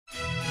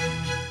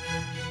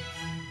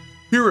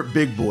Here at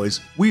Big Boys,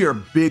 we are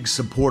big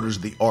supporters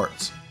of the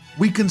arts.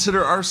 We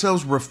consider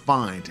ourselves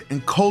refined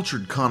and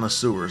cultured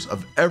connoisseurs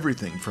of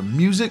everything from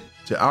music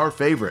to our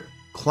favorite,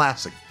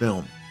 classic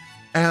film.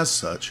 As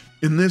such,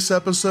 in this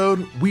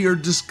episode, we are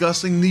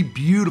discussing the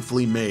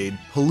beautifully made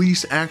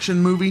police action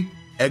movie,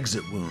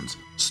 Exit Wounds,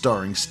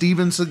 starring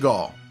Steven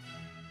Seagal.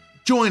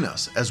 Join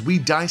us as we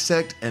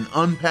dissect and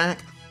unpack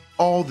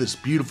all this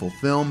beautiful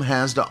film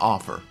has to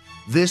offer,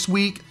 this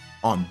week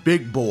on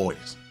Big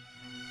Boys.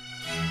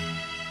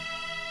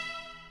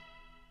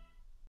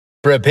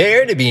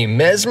 Prepare to be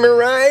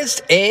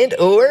mesmerized and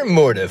or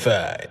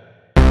mortified.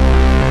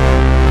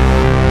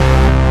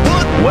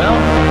 Well,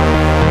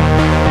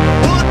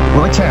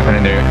 what's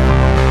happening there?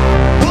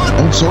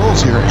 Old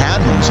Sorrel's here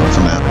had himself a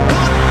nap.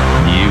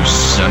 You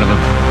son of a...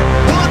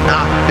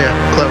 Yeah,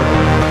 clever.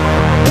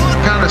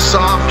 Kind of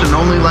soft and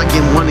only like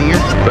in one ear.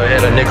 If I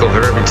had a nickel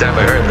for every time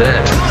I heard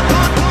that.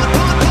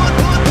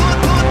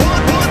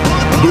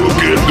 Look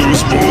at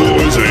those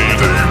boys, ain't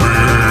they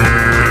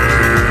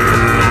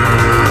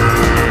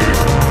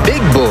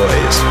Big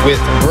Boys with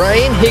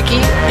Brian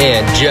Hickey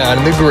and John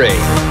McGray.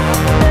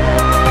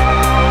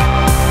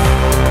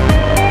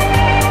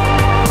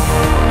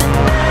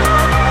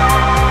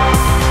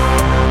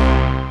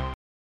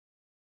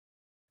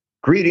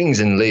 Greetings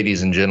and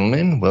ladies and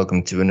gentlemen.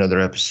 Welcome to another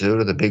episode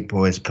of the Big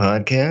Boys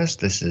podcast.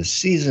 This is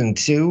season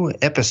 2,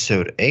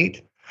 episode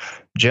 8.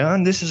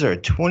 John, this is our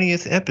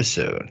 20th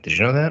episode. Did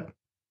you know that?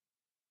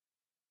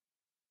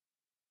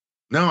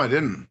 No, I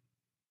didn't.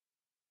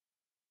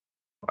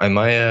 Am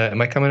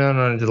I coming out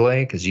on a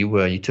delay? Because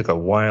you took a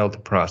while to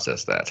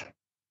process that.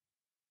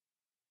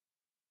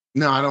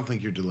 No, I don't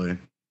think you're delayed.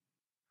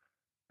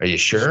 Are you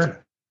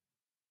sure?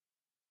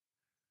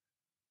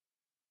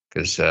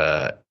 Because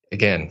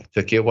again, it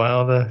took you a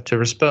while to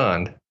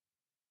respond.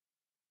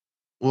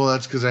 Well,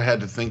 that's because I had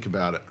to think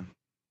about it.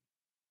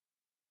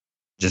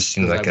 Just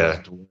seems like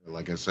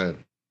like I said.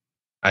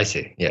 I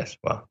see. Yes.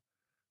 Well,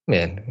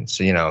 man, it's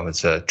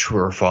a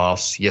true or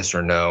false, yes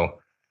or no,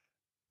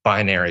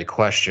 binary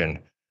question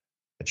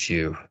that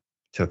you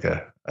took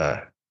hey,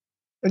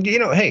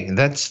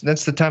 that's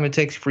the time it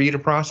takes for you to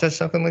process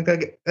something like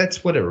that.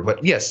 That's whatever.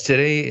 But yes,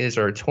 today is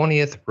our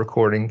 20th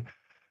recording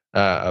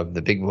of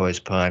the Big Boys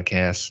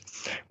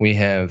podcast. We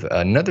have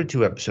another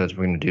 2 episodes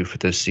we're going to do for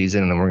this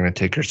season, and then we're going to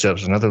take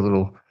ourselves another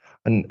little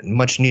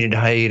much needed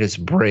hiatus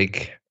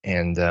break.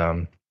 And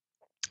I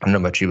don't know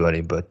about you, buddy,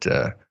 but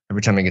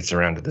every time it gets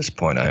around to this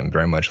point, I am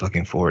very much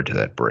looking forward to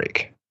that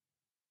break.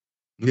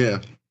 Yeah.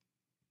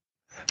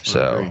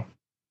 So,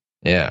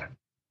 yeah.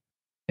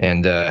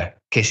 And in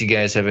case you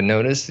guys haven't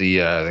noticed,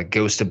 the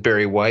ghost of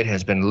Barry White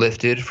has been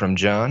lifted from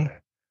John.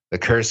 The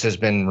curse has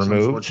been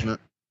removed.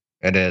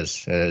 It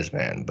is,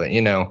 man. But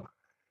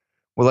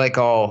well, like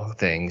all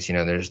things,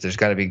 there's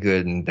got to be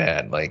good and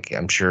bad. Like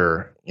I'm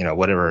sure,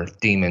 whatever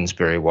demons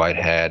Barry White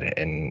had,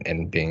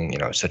 and being,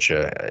 such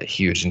a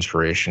huge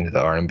inspiration to the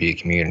R&B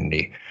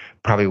community,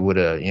 probably would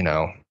have,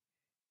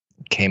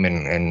 came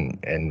in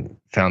and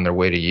found their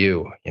way to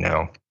you.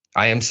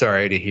 I am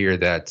sorry to hear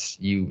that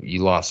you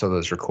lost all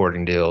those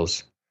recording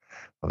deals,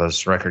 all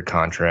those record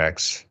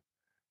contracts.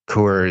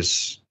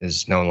 Coors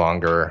is no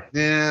longer.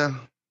 Yeah.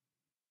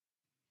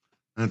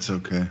 That's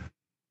okay.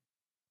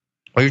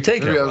 Well, you're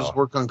taking Maybe it I'll well. just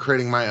work on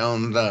creating my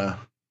own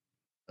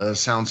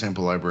sound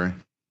sample library.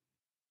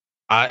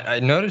 I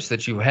noticed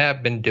that you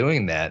have been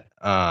doing that.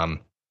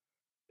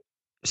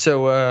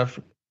 So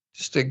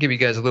just to give you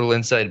guys a little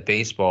inside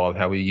baseball of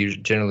how we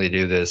generally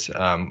do this,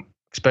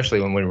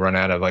 especially when we run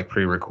out of like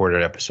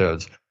pre-recorded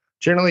episodes.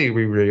 Generally,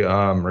 we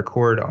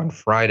record on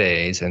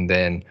Fridays and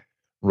then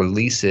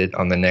release it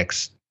on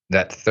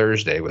that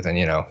Thursday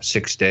within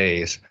 6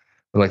 days,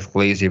 like the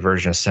lazy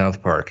version of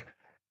South Park.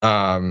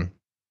 And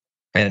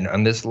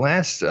on this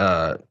last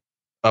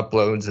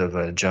uploads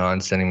of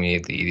John sending me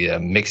the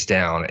mix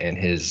down and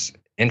his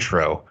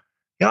intro,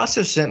 he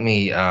also sent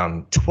me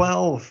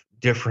 12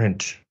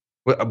 different.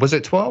 Was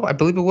it 12? I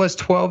believe it was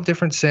 12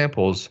 different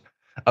samples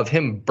of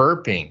him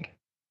burping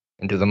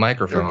into the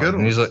microphone.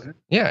 And he's like,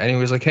 yeah, and he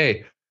was like,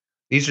 hey,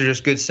 these are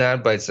just good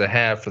sound bites to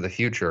have for the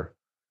future.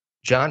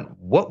 John,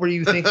 what were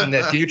you thinking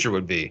that future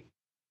would be?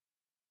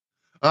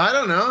 I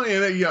don't know.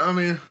 I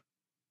mean,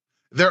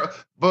 but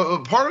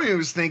part of me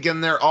was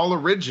thinking they're all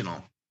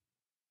original,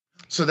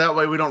 so that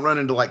way we don't run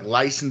into like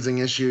licensing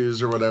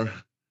issues or whatever.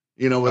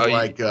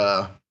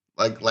 With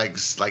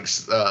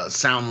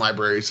sound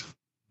libraries.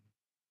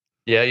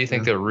 Yeah, you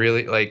think they're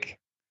really like?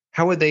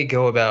 How would they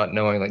go about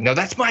knowing? Like, no,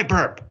 that's my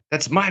burp.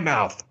 That's my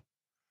mouth.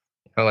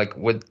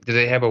 Do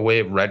they have a way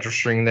of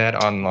registering that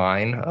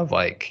online? Of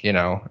like,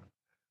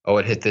 oh,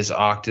 it hit this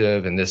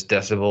octave and this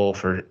decibel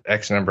for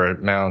X number of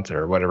amount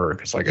or whatever.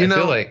 Because I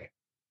feel like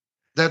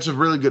that's a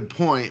really good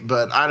point,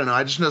 but I don't know.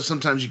 I just know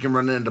sometimes you can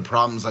run into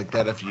problems like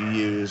that if you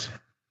use.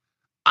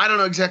 I don't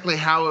know exactly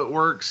how it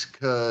works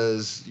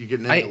because you get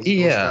into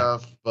legal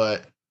stuff,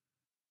 but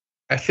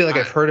I feel like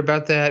I've heard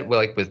about that. Well,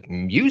 like with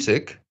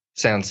music,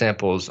 sound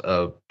samples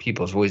of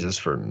people's voices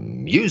for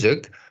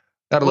music.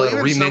 Not a lot of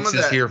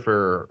remixes here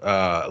for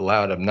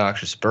loud,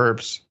 obnoxious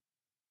burps.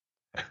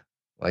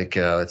 Like,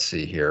 let's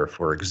see here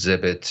for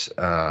exhibit.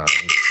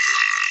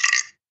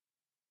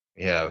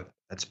 Yeah,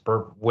 that's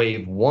burp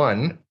wave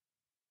 1.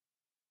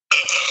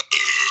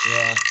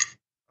 Yeah.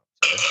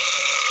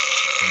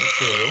 Number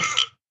 2.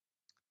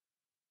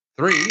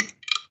 3.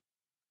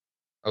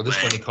 Oh,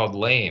 this one he called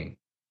lame.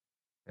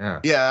 Yeah.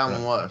 Yeah, that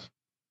one was.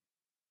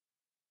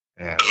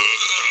 Yeah.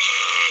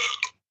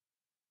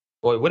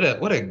 Boy,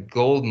 what a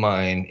gold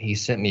mine he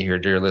sent me here,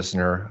 dear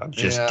listener, of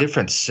just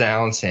different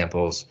sound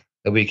samples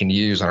that we can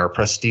use on our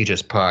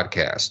prestigious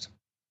podcast.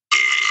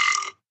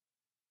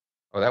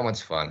 Oh, that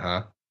one's fun,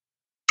 huh?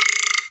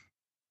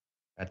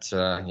 That's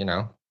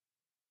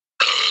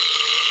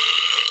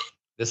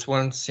this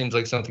one seems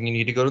like something you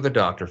need to go to the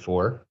doctor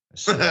for.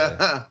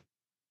 A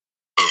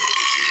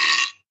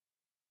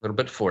little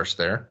bit forced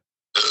there.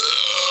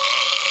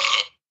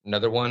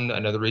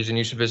 Another reason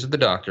you should visit the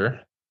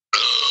doctor.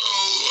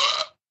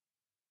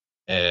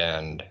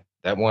 And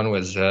that one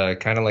was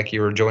kind of like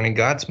you were joining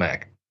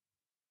Godsmack.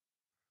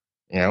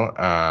 You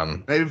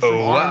know, maybe from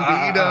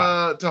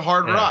R&B to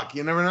hard rock.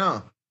 You never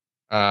know.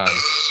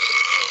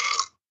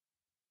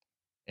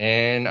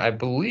 And I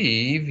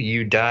believe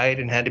you died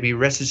and had to be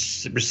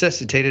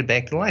resuscitated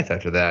back to life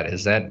after that.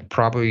 Is that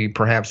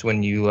perhaps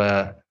when you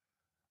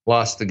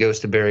lost the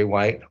ghost of Barry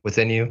White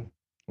within you?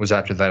 Was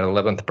after that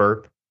 11th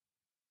burp?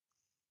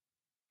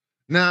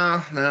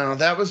 No,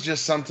 that was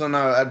just something.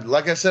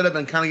 Like I said, I've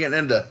been kind of getting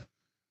into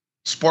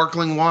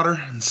sparkling water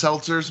and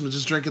seltzers. I'm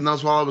just drinking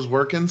those while I was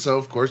working. So,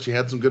 of course, you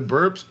had some good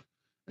burps.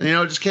 And,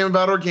 it just came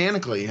about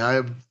organically.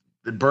 I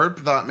burped,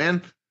 thought,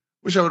 man,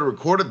 wish I would have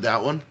recorded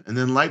that one. And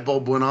then light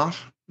bulb went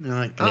off. And you're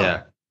like,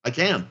 yeah, I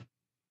can.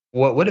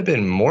 What would have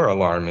been more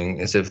alarming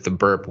is if the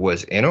burp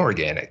was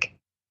inorganic.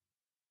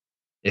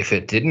 If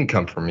it didn't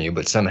come from you,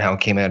 but somehow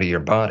came out of your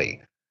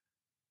body.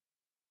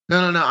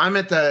 No. I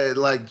meant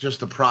that, just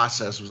the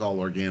process was all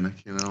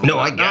organic, No,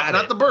 I got it.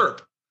 Not the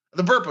burp.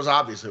 The burp was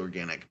obviously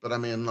organic, but I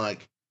mean,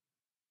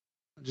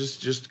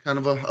 just kind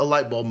of a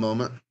light bulb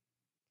moment.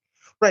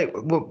 Right.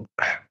 Well,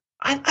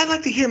 I'd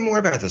like to hear more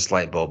about this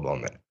light bulb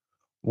moment.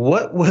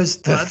 What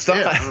was the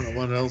thought? I don't know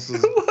what else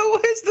is. What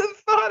was the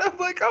thought of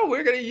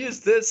we're going to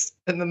use this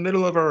in the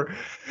middle of our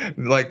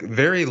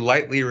very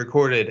lightly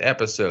recorded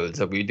episodes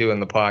that we do in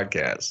the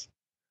podcast?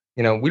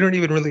 We don't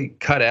even really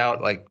cut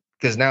out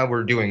because now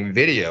we're doing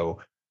video,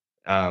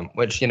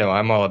 which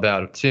I'm all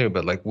about it too.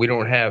 But we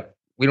don't have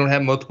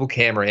multiple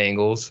camera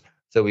angles,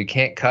 so we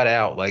can't cut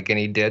out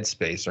any dead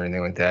space or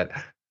anything like that.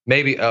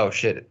 Maybe, oh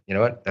shit, you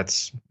know what?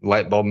 That's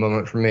light bulb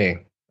moment for me.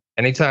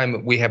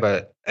 Anytime we have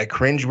a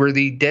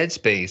cringeworthy dead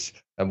space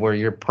of where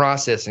you're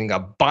processing a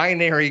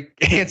binary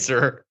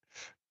answer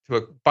to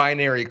a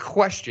binary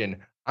question,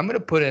 I'm going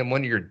to put in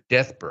one of your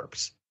death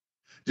burps.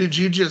 Did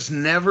you just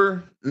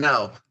never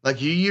know?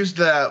 You used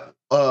that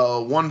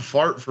one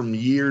fart from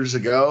years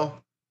ago,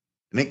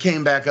 and it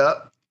came back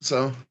up.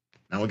 So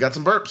now we got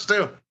some burps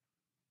too.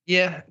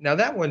 Yeah. Now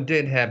that one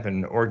did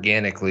happen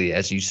organically,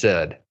 as you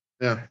said.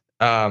 Yeah.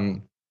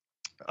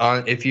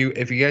 If you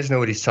guys know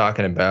what he's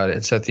talking about,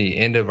 it's at the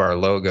end of our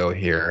logo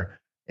here.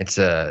 It's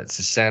a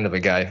sound of a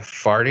guy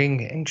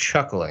farting and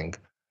chuckling,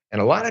 and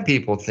a lot of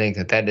people think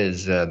that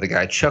is the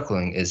guy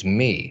chuckling is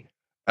me,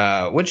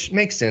 which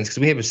makes sense because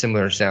we have a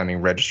similar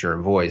sounding register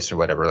of voice or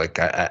whatever.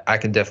 I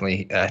can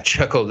definitely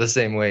chuckle the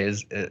same way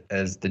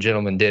as the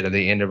gentleman did at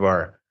the end of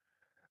our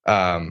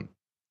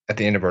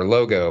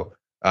logo.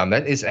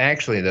 That is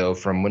actually, though,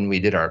 from when we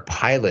did our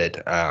pilot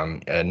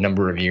a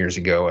number of years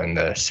ago, and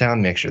the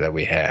sound mixer that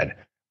we had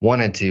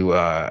wanted to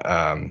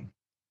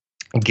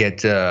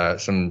get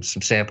some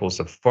samples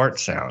of fart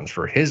sounds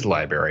for his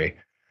library,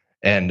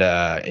 and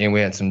we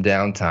had some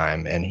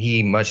downtime, and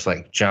he, much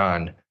like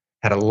John,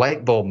 had a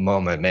light bulb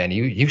moment. Man,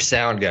 you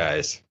sound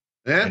guys,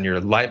 and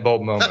your light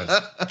bulb moments.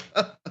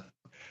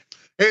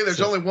 Hey,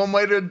 there's only one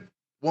way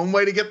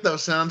to get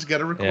those sounds. Got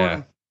to record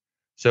them.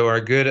 So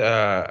our good,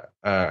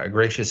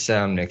 gracious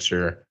sound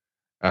mixer,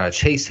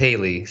 Chase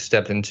Haley,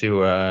 stepped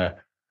into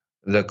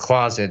the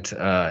closet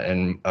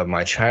of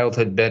my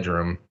childhood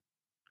bedroom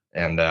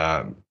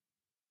and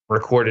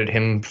recorded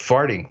him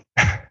farting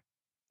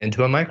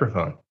into a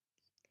microphone.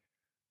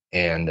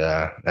 And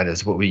that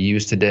is what we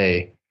use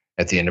today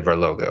at the end of our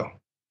logo.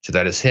 So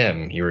that is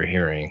him you were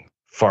hearing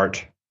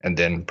fart and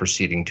then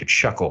proceeding to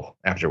chuckle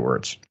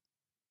afterwards.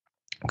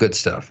 Good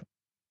stuff.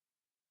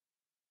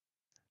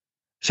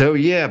 So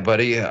yeah,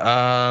 buddy.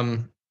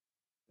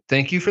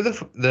 Thank you for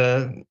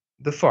the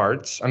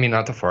farts. I mean,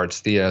 not the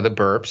farts, the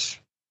burps.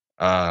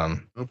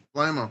 No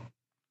problemo.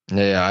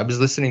 Yeah, I was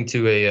listening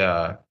to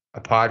a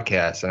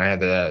podcast and I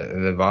had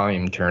the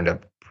volume turned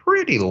up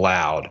pretty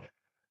loud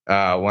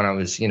when I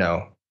was,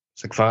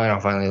 it's fine.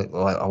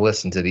 I'll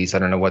listen to these. I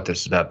don't know what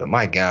this is about, but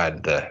my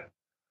God,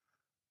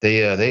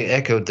 they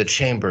echoed the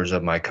chambers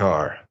of my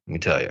car. Let me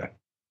tell you.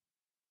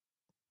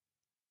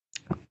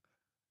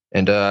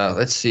 And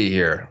let's see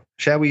here.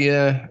 Shall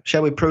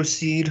we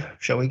proceed?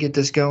 Shall we get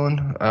this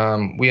going?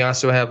 We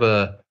also have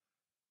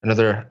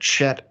another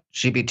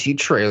ChatGPT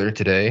trailer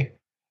today.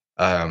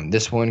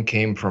 This one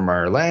came from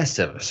our last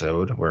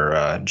episode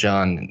where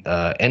John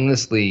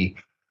endlessly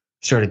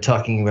started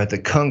talking about the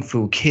Kung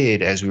Fu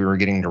Kid as we were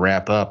getting to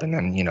wrap up, and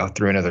then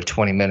threw another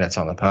 20 minutes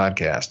on the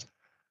podcast.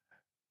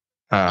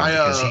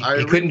 Because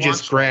he couldn't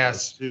just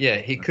grasp. Yeah,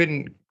 he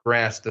couldn't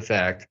grasp the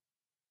fact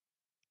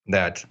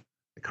that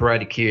the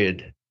Karate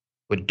Kid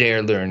would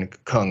dare learn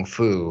Kung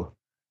Fu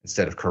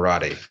instead of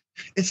karate.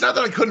 It's not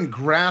that I couldn't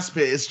grasp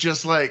it. It's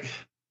just like,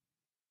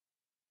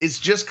 it's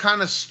just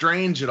kind of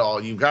strange at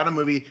all. You've got a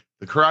movie,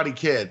 The Karate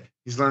Kid.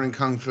 He's learning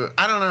Kung Fu.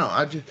 I don't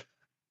know.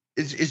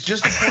 It's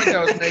just the point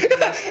I was making.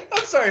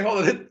 I'm sorry,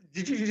 hold on.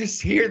 Did you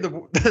just hear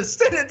the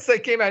sentence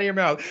that came out of your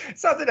mouth?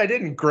 It's not that I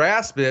didn't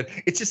grasp it.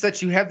 It's just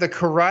that you have the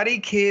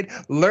Karate Kid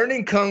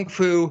learning Kung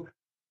Fu, ...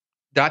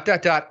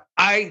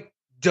 I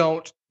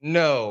don't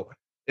know.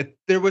 If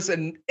there was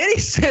any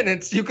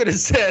sentence you could have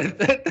said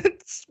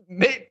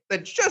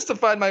that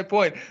justified my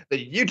point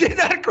that you did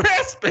not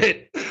grasp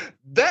it,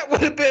 that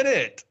would have been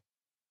it.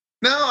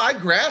 No, I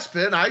grasp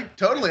it. I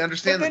totally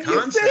understand the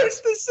concept. You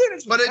finished the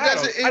sentence, but it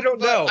doesn't. I don't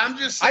know. I'm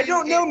just saying, I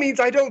don't know means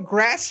I don't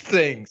grasp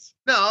things.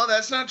 No,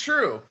 that's not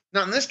true.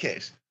 Not in this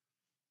case.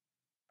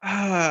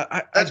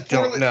 I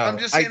don't know. I'm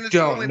just saying I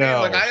don't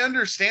know. Like, I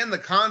understand the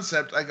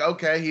concept. Like,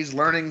 okay, he's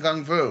learning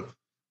Kung Fu,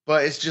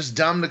 but it's just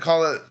dumb to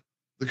call it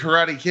The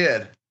Karate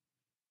Kid.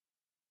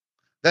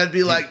 That'd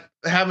be like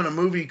having a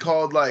movie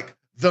called like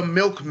The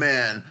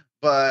Milkman,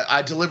 but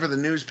I deliver the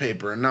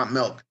newspaper and not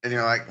milk. And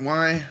you're like,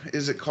 why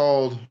is it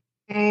called?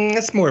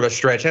 That's more of a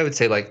stretch. I would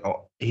say like,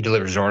 he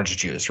delivers orange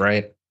juice,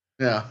 right?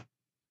 Yeah.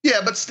 Yeah,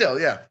 but still,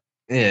 yeah.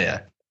 Yeah.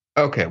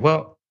 Okay.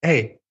 Well,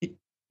 hey,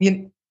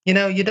 you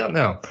don't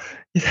know.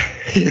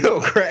 You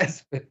don't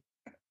grasp it.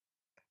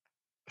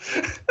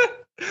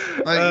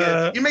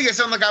 Like, you make it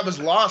sound like I was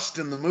lost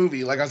in the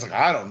movie. Like I was like,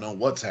 I don't know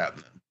what's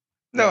happening.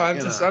 No, I'm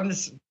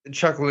just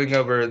chuckling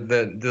over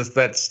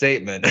that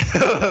statement.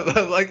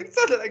 Like, it's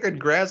not that I could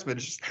grasp it.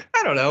 It's just,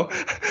 I don't know.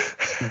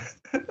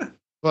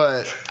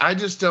 But I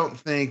just don't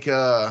think.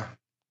 I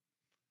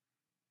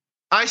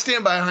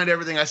stand behind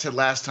everything I said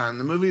last time.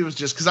 The movie was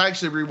just because I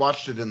actually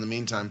rewatched it in the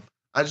meantime.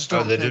 I just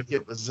don't think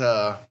it was.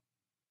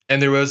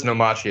 And there was no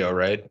Machio,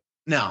 right?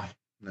 No.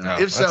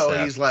 If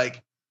so, he's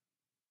like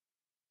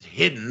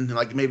hidden.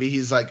 Like maybe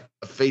he's like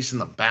a face in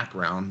the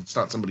background. It's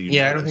not somebody.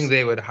 I don't think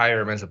they would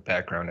hire him as a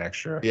background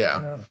extra.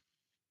 Yeah.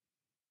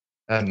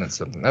 That'd been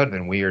something. That would have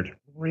been weird.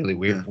 Really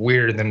weird. Yeah.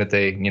 Weird than that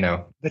they,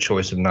 the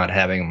choice of not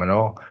having him at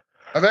all.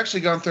 I've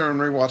actually gone through and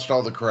rewatched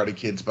all the Karate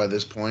Kids by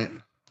this point.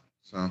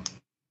 So.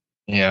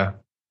 Yeah.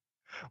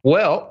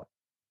 Well,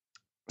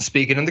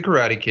 speaking of the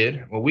Karate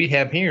Kid, what we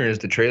have here is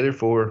the trailer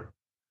for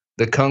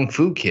the Kung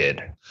Fu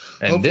Kid,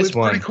 and hopefully this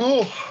one, pretty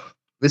cool.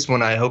 This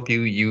one, I hope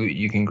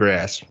you can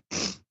grasp.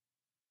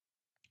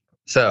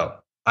 So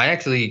I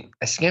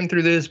skimmed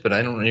through this, but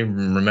I don't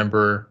even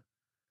remember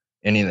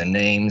any of the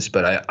names.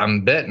 But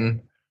I'm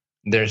betting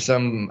there's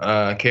some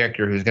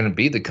character who's going to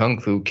be the Kung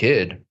Fu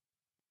Kid.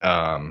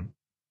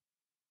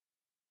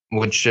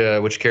 Which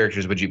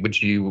characters would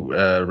you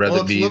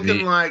rather be? It's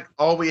looking like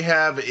all we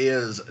have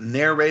is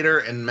narrator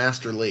and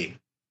Master Lee.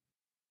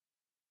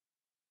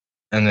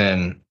 And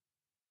then,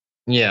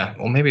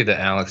 maybe the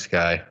Alex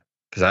guy,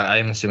 because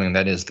I'm assuming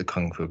that is the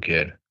Kung Fu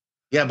Kid.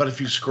 Yeah, but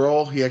if you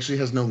scroll, he actually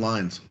has no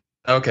lines.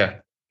 Okay,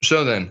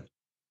 so then,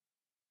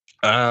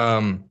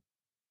 do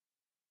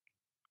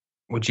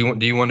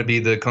you want to be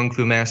the Kung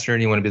Fu Master, and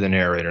do you want to be the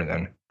narrator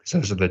then? Because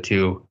those are the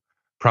two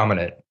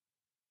prominent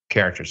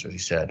characters, as he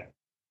said.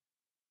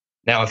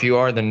 Now, if you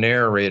are the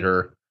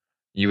narrator,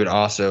 you would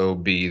also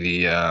be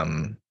the.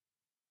 I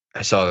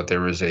saw that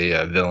there was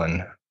a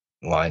villain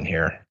line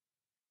here.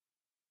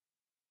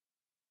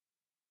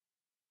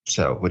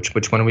 So,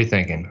 which one are we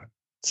thinking?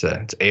 It's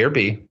A or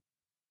B.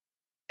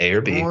 A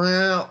or B.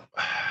 Well,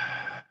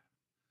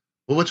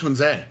 which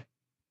one's A?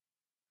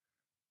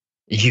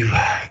 You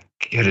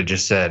could have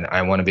just said,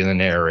 "I want to be the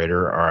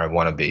narrator," or "I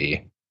want to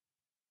be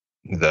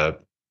the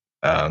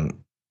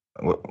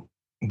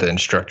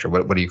instructor."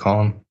 What do you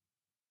call him?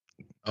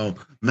 Oh,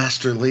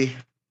 Master Lee.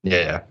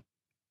 Yeah.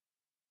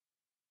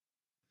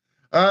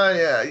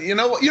 Yeah. You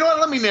know what?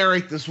 Let me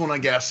narrate this one, I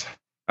guess.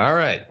 All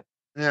right.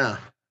 Yeah.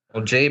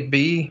 Well,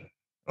 JTG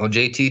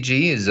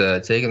is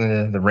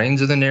taking the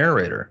reins of the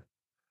narrator.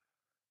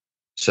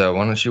 So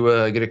why don't you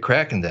get it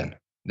cracking then?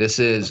 This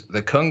is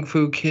The Kung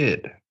Fu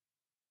Kid,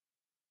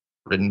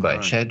 written by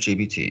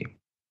ChatGPT.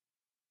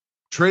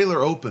 Trailer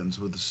opens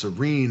with a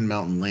serene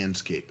mountain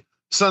landscape,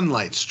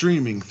 sunlight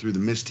streaming through the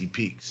misty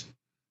peaks.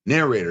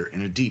 Narrator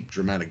in a deep,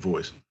 dramatic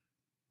voice.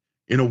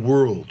 In a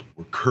world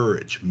where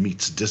courage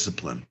meets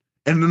discipline,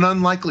 and an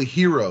unlikely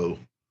hero.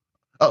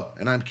 Oh,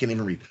 and I can't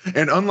even read.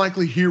 And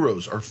unlikely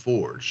heroes are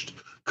forged,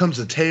 comes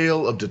a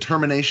tale of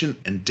determination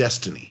and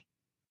destiny.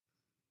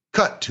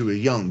 Cut to a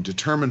young,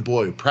 determined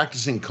boy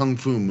practicing kung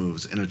fu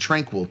moves in a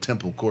tranquil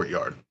temple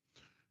courtyard.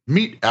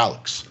 Meet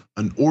Alex,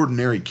 an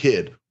ordinary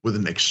kid with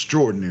an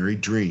extraordinary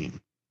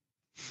dream.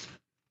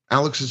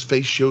 Alex's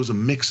face shows a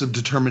mix of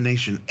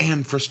determination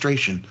and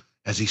frustration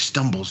as he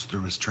stumbles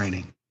through his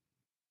training.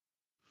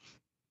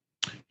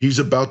 He's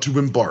about to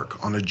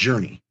embark on a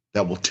journey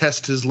that will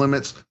test his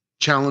limits,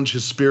 challenge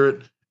his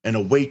spirit, and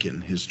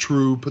awaken his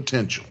true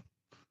potential.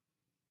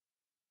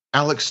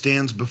 Alex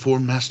stands before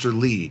Master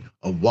Li,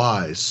 a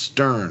wise,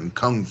 stern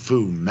kung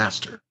fu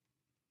master.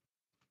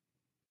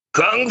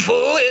 Kung Fu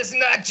is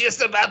not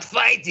just about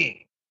fighting.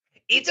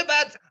 It's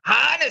about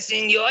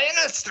harnessing your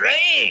inner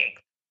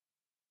strength.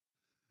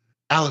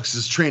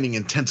 Alex's training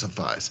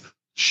intensifies,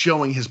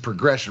 showing his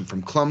progression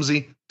from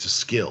clumsy to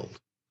skilled.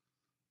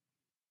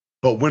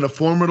 But when a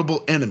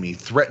formidable enemy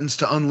threatens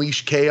to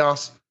unleash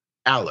chaos,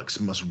 Alex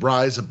must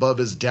rise above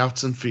his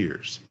doubts and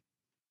fears.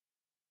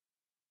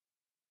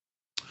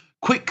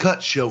 Quick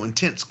cuts show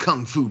intense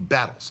kung fu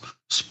battles,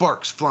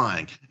 sparks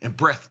flying, and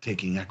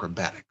breathtaking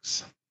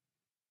acrobatics.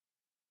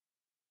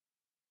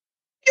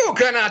 You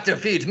cannot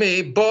defeat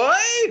me, boy!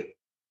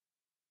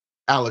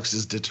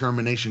 Alex's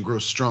determination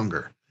grows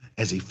stronger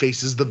as he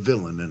faces the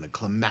villain in a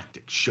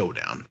climactic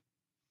showdown.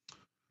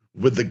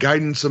 With the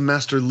guidance of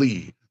Master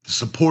Li, the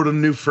support of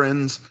new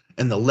friends,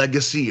 and the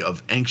legacy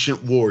of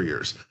ancient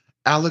warriors,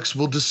 Alex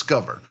will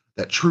discover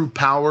that true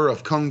power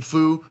of kung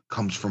fu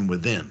comes from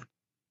within.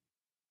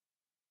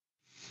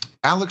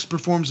 Alex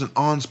performs an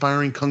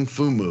awe-inspiring kung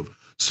fu move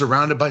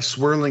surrounded by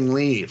swirling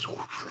leaves.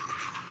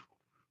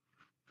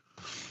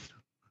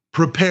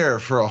 Prepare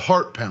for a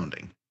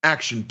heart-pounding,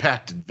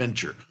 action-packed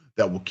adventure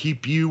that will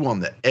keep you on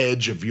the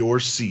edge of your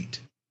seat.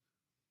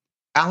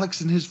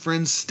 Alex and his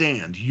friends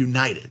stand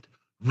united,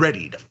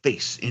 ready to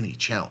face any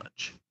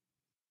challenge.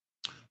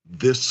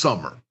 This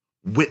summer,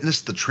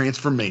 witness the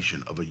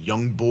transformation of a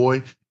young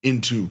boy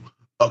into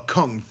a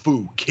kung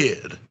fu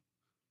kid.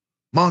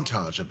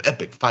 Montage of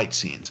epic fight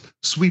scenes,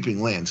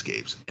 sweeping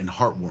landscapes, and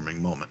heartwarming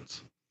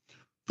moments.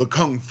 The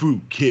Kung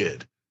Fu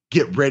Kid.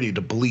 Get ready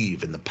to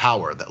believe in the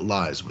power that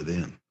lies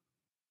within.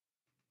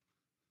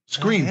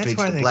 Screen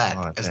fades to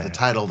black as the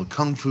title The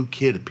Kung Fu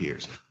Kid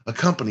appears,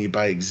 accompanied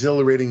by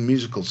exhilarating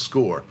musical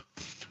score.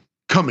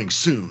 Coming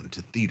soon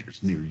to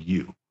theaters near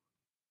you.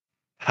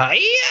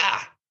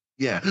 Hiya!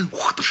 Yeah.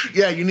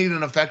 Yeah, you need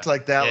an effect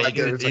like that. Yeah, like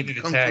you it's need like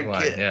a Kung Fu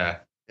tagline. Kid. Yeah.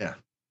 Yeah.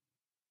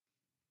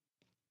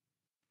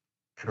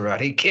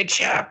 Karate Kid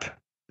Chop.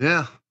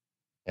 Yeah.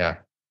 Yeah.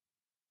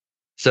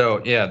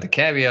 So yeah, the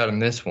caveat on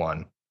this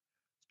one,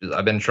 is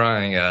I've been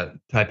trying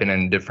typing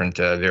in different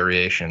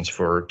variations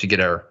to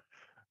get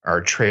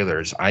our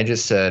trailers. I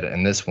just said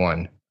in this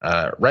one,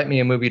 write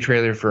me a movie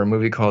trailer for a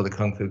movie called The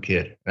Kung Fu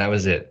Kid. And that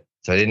was it.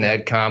 So I didn't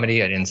add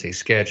comedy. I didn't say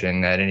sketch. I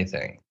didn't add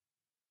anything.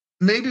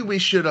 Maybe we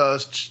should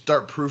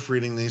start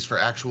proofreading these for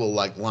actual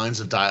like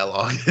lines of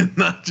dialogue and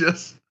not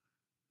just.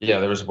 Yeah,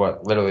 there was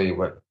literally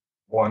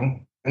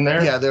one in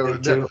there? Yeah, there were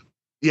two.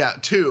 Yeah,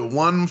 two.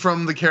 One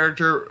from the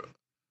character.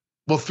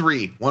 Well,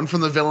 three. One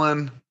from the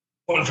villain.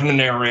 One from the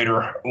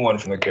narrator. One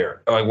from the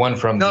character. Like one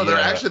from No, the.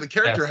 actually the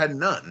character had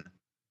none.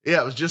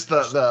 Yeah, it was just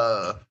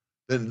the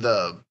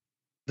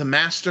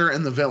master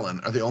and the villain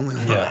are the only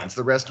lines.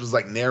 The rest was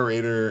like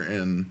narrator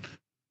and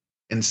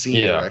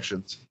scene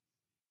directions.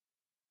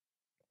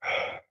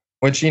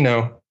 Which,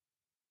 yeah,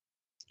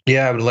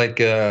 I would like.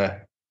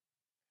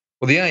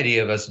 Well, the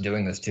idea of us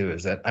doing this too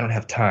is that I don't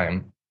have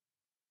time,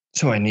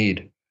 so I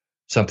need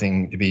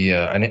something to be.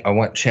 I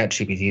want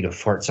ChatGPT to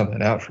fart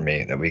something out for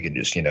me that we could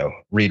just,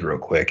 read real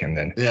quick, and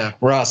then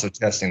we're also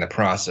testing the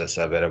process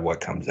of it, of what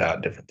comes out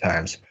at different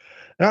times.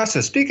 And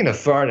also, speaking of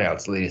fart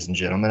outs, ladies and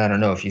gentlemen, I don't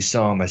know if you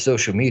saw on my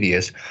social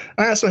medias,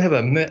 I also have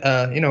a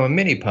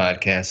mini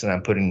podcast that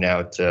I'm putting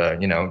out,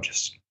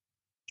 just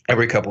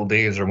every couple of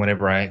days or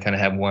whenever I kind of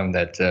have one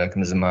that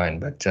comes to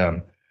mind. But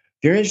if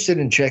you're interested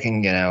in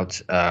checking it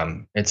out,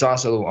 it's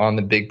also on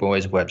the Big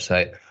Boys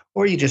website,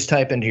 or you just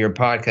type into your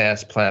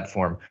podcast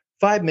platform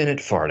 5-minute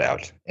fart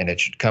out, and it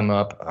should come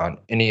up on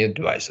any of the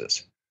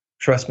devices.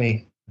 Trust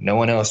me, no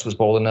one else was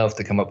bold enough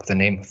to come up with the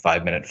name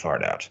 5-minute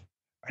fart out.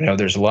 I know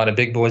there's a lot of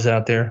big boys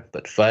out there,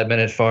 but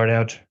 5-minute fart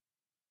out,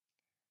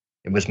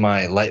 it was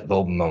my light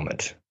bulb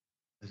moment.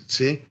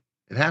 See,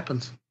 it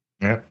happens.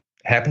 Yeah, it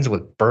happens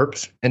with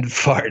burps and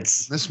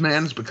farts. This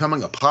man's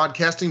becoming a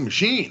podcasting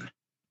machine.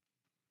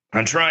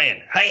 I'm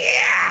trying.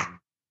 Hiya!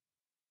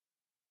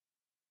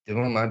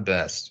 Doing my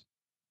best.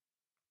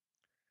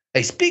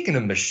 Hey, speaking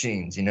of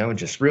machines,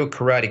 just real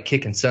karate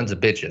kicking sons of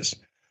bitches,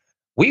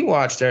 we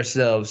watched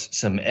ourselves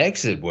some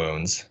Exit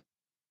Wounds.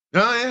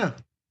 Oh, yeah.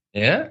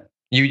 Yeah?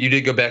 You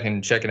did go back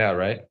and check it out,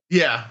 right?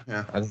 Yeah. I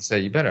was going to say,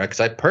 you better, because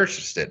I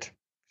purchased it.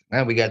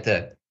 Now we got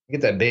that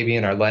baby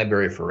in our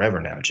library forever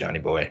now, Johnny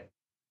boy.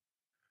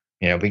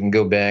 We can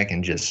go back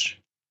and just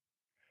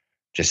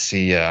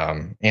see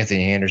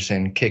Anthony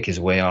Anderson kick his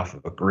way off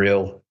of a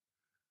grill.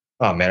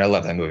 Oh, man, I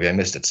love that movie. I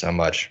missed it so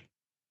much.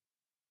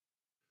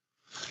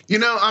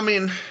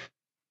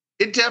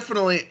 It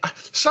definitely,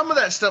 some of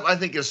that stuff I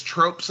think is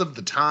tropes of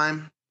the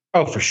time.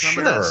 Oh, for sure.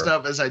 Some of that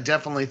stuff is, I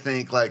definitely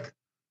think, like,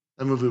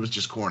 the movie was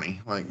just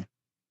corny. Like,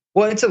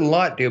 well, it's a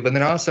lot, dude. But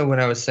then also when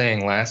I was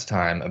saying last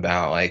time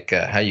about, like,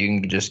 how you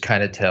can just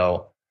kind of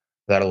tell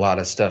that a lot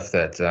of stuff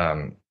that,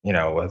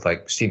 with,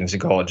 like, Steven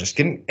Seagal just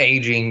getting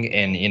aging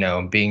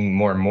and, being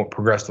more and more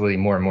progressively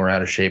more and more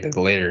out of shape at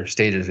the later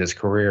stages of his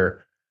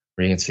career,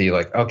 where you can see,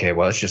 like, okay,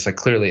 well, it's just, like,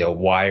 clearly a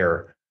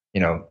wire,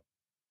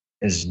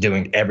 is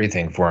doing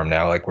everything for him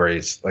now. Like, where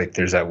he's like,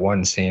 there's that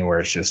one scene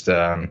where it's just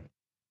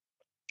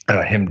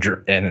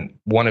and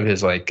one of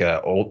his like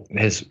old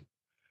his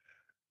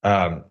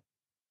um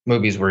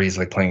movies where he's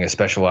like playing a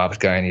special ops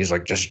guy and he's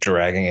like just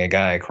dragging a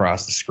guy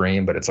across the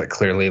screen, but it's like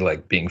clearly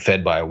like being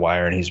fed by a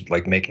wire and he's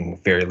like making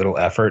very little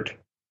effort.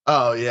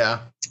 Oh yeah.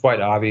 It's quite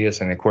obvious,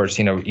 and of course,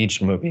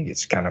 each movie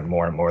gets kind of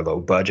more and more low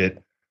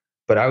budget.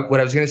 But what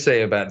I was gonna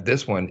say about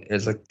this one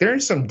is like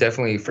there's some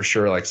definitely for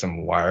sure like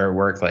some wire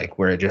work like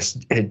where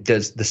it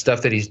does the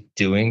stuff that he's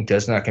doing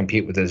does not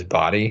compete with his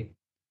body.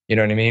 You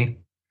know what I mean?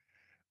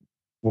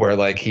 Where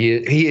like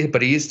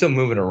but he is still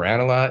moving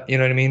around a lot. You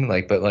know what I mean?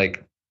 Like, but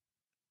like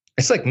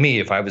it's like me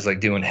if I was like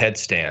doing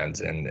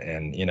headstands and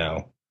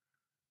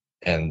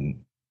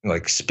and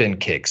like spin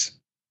kicks.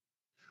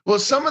 Well,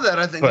 some of that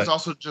I think But is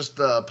also just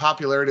the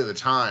popularity of the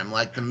time.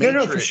 Like the no,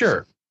 Matrix. no, for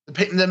sure.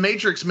 The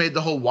Matrix made the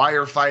whole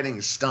wire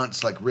fighting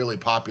stunts like really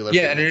popular.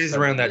 Yeah, for and the it next is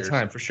several around that years.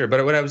 time for sure.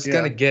 But what I was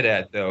gonna get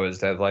at though is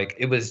that like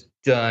it was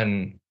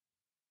done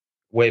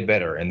way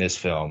better in this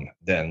film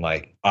than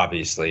like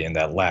obviously in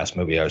that last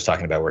movie I was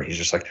talking about where he's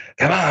just like,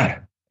 come on.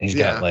 And he's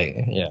got like,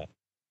 yeah.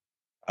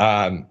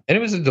 And it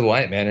was a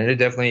delight, man. And it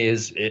definitely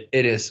is, it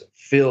is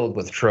filled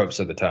with tropes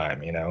of the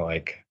time,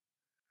 like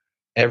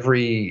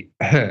every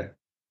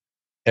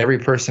every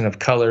person of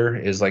color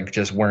is like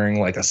just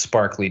wearing like a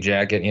sparkly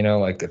jacket,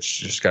 like it's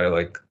just gotta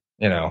like,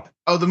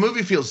 Oh, the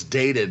movie feels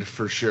dated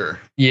for sure.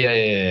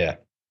 Yeah.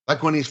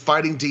 Like when he's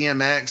fighting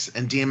DMX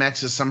and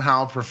DMX is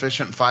somehow a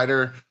proficient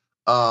fighter.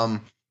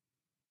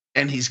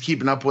 And he's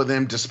keeping up with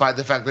him despite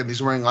the fact that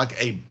he's wearing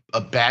like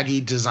a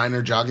baggy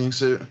designer jogging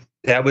suit.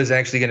 That was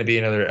actually going to be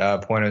another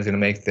point I was going to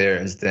make there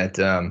is that,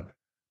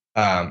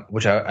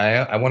 which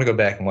I want to go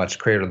back and watch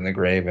Cradle in the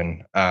Grave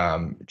and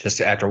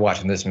just after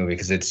watching this movie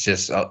because it's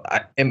just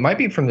it might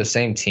be from the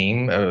same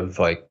team of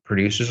like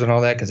producers and all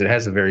that because it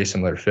has a very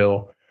similar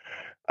feel.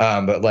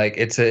 But like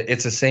it's a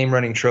same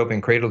running trope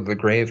in Cradle to the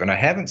Grave, and I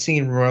haven't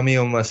seen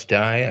Romeo Must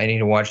Die. I need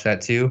to watch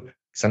that too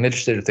because I'm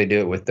interested if they do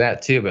it with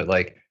that too. But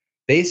like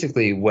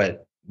basically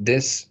what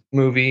this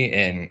movie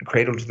and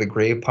Cradle to the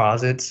Grave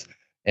posits.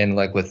 And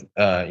like with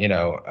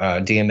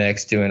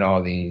DMX doing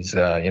all these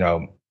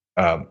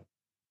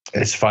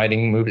his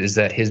fighting moves is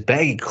that his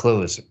baggy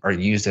clothes are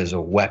used as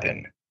a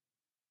weapon.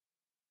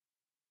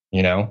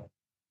 Yeah.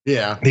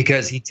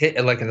 Because he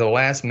like in the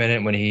last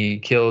minute when he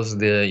kills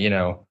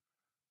the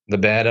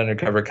bad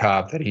undercover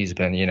cop that he's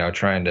been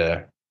trying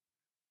to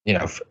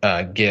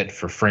get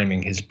for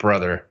framing his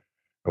brother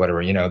or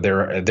whatever.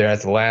 They're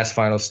at the last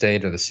final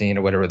stage of the scene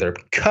or whatever. They're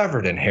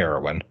covered in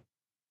heroin.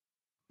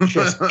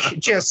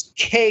 just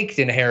caked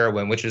in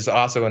heroin, which is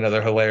also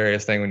another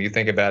hilarious thing when you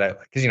think about it.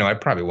 Because I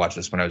probably watched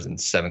this when I was in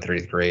 7th or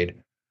 8th grade,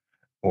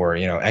 or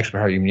actually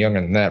probably even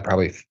younger than that,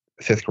 probably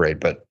 5th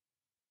grade. But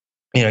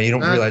you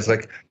don't realize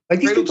like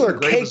these people are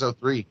caked.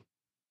 03.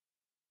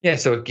 Yeah,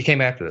 so it came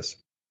after this.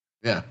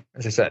 Yeah,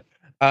 as I said.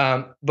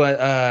 But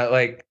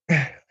like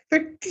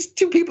these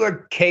two people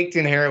are caked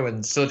in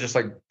heroin, still just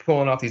like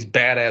pulling off these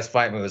badass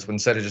fight moves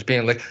instead of just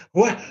being like,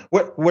 what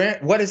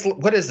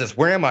is this?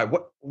 Where am I?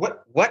 What?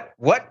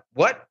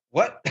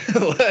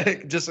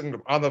 Like just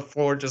on the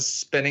floor, just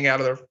spinning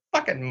out of their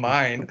fucking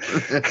mind.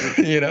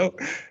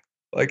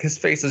 Like his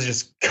face is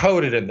just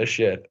coated in the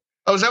shit.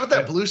 Oh, is that what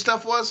that blue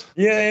stuff was?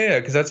 Yeah,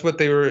 because that's what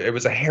they were. It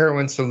was a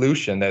heroin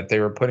solution that they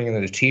were putting in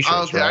the t-shirts.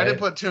 Oh, okay, right? I didn't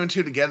put 2 and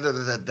 2 together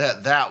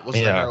that was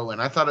the heroin.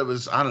 I thought it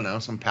was, I don't know,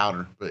 some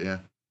powder, but yeah.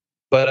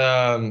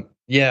 But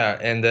yeah,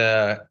 and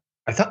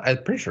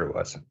I'm pretty sure it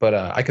was, but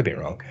I could be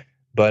wrong.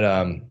 But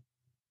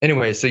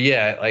anyway, so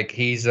yeah, like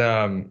he's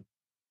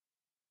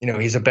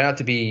he's about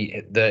to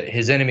be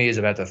his enemy is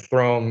about to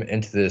throw him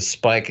into the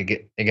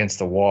spike against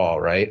the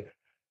wall, right?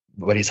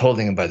 But he's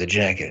holding him by the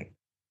jacket,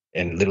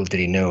 and little did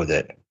he know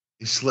that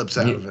he slips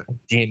out of it.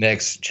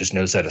 DMX just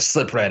knows how to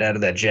slip right out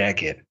of that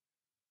jacket,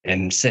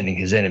 and sending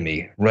his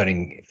enemy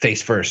running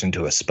face first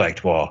into a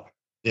spiked wall.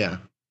 Yeah.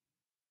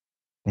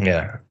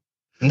 Yeah.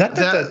 Not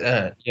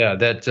that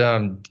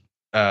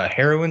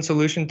heroin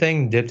solution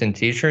thing dipped in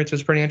t-shirts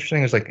was pretty interesting.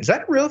 I was like, is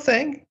that a real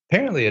thing?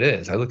 Apparently it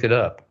is. I looked it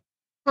up.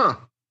 Huh.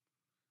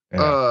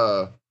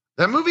 Yeah.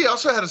 That movie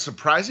also had a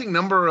surprising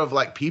number of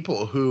like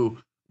people who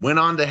went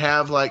on to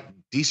have like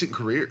decent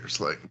careers.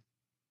 Like,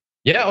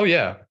 yeah, oh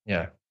yeah,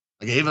 yeah.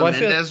 Like Ava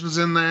Mendes was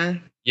in there.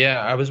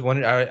 Yeah, I was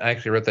wondering. I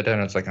actually wrote that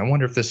down. I was like, I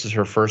wonder if this is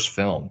her first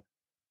film.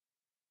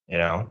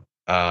 Maybe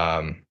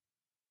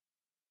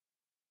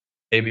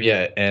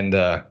yeah,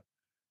 and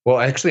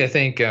well, actually, I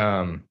think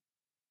like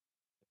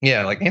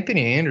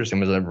Anthony Anderson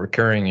was a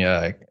recurring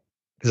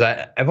because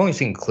I've only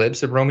seen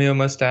clips of Romeo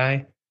Must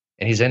Die,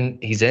 and he's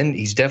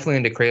definitely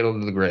into Cradle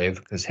to the Grave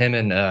because him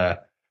and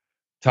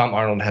Tom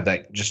Arnold have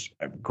that just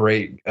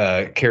great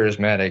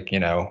charismatic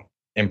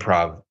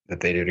improv that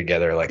they do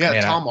together. Like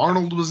yeah, Tom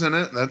Arnold was in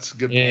it. That's a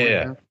good.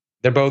 Yeah, point.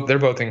 They're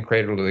both in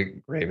Cradle to the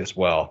Grave as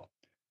well.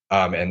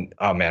 And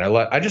oh man,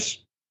 I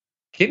just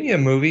give me a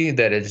movie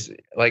that is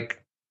like.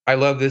 I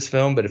love this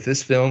film, but if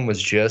this film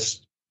was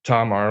just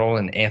Tom Arnold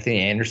and Anthony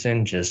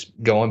Anderson just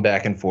going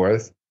back and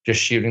forth, just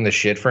shooting the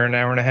shit for an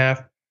hour and a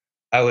half,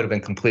 I would have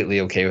been completely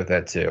okay with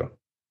that too.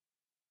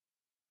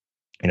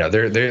 You know,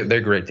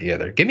 they're great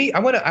together. I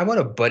want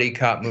a buddy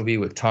cop movie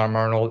with Tom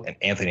Arnold and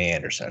Anthony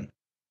Anderson.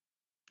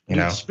 You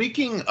Dude, know,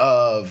 speaking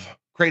of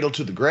Cradle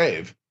to the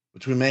Grave,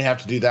 which we may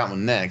have to do that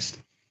one next.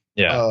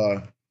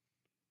 yeah.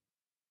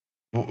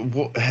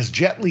 Has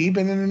Jet Li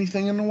been in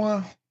anything in a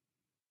while?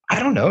 I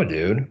don't know,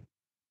 dude.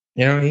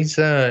 You know, he's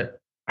I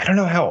don't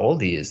know how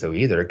old he is though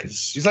either,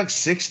 because He's like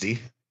 60.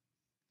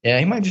 yeah,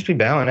 he might just be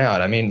bowing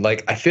out. I mean,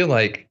 like I feel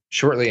like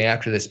shortly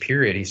after this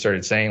period, he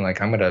started saying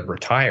like I'm gonna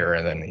retire,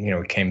 and then he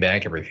came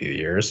back every few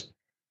years.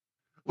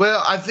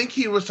 Well, I think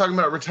he was talking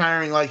about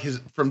retiring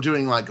from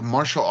doing like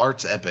martial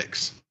arts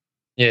epics.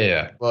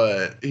 Yeah.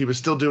 But he was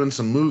still doing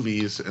some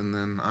movies, and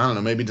then I don't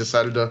know, maybe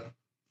decided to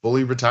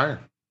fully retire.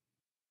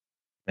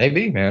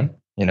 Maybe, man.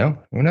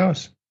 Who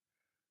knows?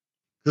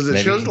 Because it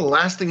Maybe. shows the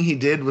last thing he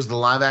did was the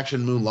live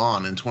action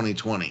Mulan in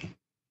 2020.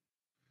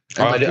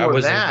 And I before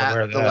wasn't that,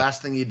 aware of the that.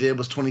 last thing he did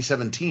was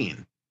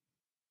 2017.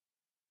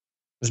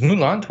 Was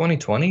Mulan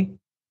 2020?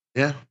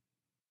 Yeah.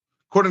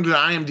 According to the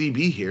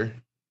IMDb here.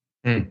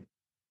 I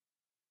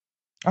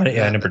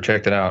never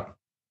checked it out.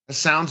 That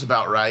sounds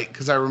about right.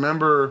 Because I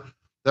remember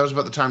that was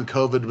about the time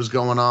COVID was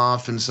going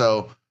off. And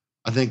so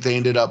I think they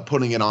ended up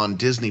putting it on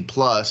Disney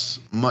Plus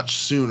much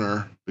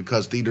sooner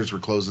because theaters were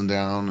closing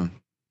down. And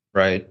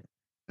Right.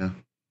 Yeah.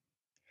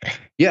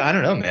 Yeah, I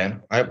don't know,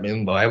 man. I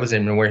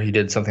wasn't even aware he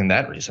did something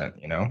that recent,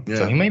 Yeah.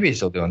 So he may be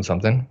still doing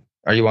something.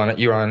 Are you on it?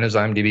 You're on his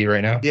IMDb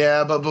right now?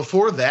 Yeah, but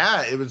before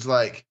that, it was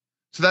like,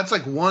 so that's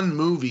like one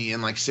movie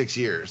in like 6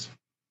 years.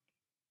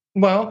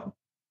 Well,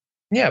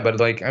 yeah,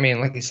 but like, I mean,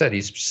 like you said,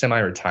 he's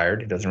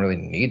semi-retired. He doesn't really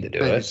need to do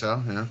Maybe it.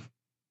 so, yeah.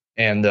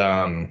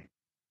 And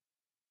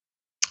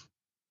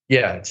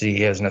yeah, see,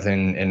 he has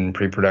nothing in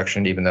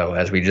pre-production, even though,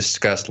 as we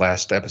discussed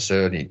last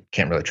episode, you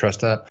can't really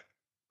trust that.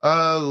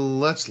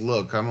 Let's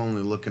look. I'm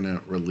only looking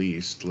at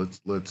released.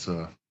 Let's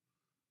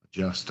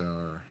adjust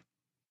our.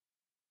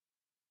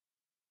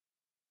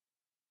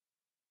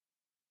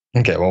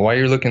 Okay, well, while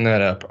you're looking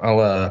that up,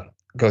 I'll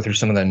go through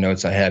some of the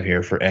notes I have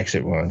here for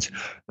Exit Wounds.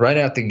 Right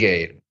out the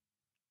gate,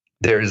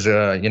 there's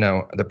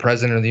the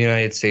president of the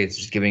United States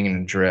is giving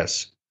an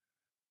address,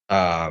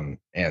 and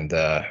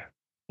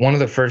one of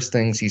the first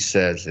things he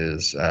says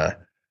is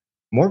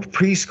more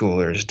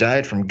preschoolers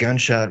died from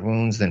gunshot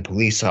wounds than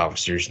police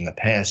officers in the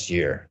past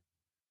year.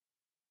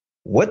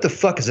 What the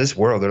fuck is this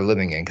world they're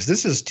living in? Because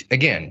this is,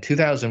 again,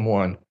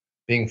 2001,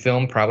 being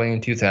filmed probably in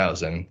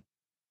 2000.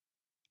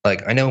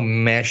 Like, I know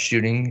mass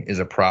shooting is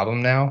a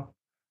problem now.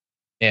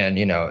 And,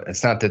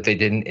 it's not that they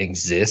didn't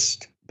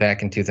exist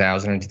back in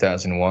 2000 and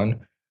 2001.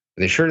 But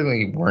they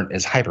certainly weren't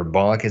as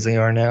hyperbolic as they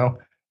are now.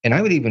 And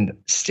I would even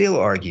still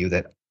argue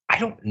that I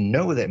don't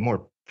know that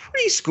more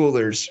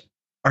preschoolers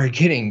are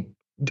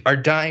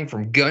dying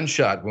from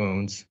gunshot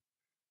wounds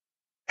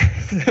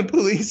than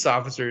police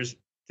officers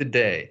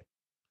today.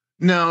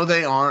 No,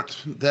 they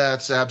aren't.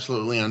 That's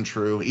absolutely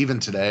untrue. Even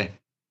today.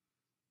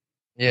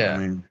 Yeah. I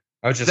mean,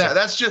 I was just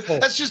that's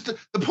just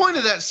the point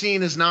of that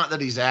scene is not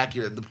that he's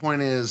accurate. The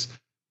point is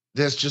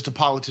there's just a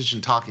politician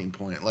talking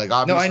point. Like,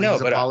 obviously, I know,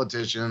 he's a but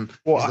politician.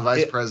 He's the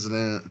vice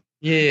president.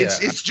 Yeah.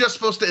 It's just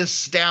supposed to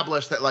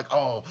establish that, like,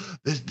 oh,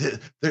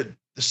 the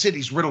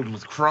city's riddled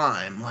with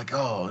crime. Like,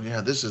 oh,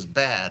 yeah, this is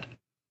bad.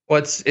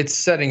 Well, it's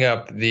setting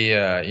up the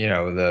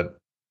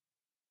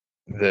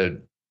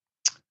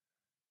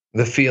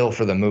the feel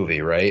for the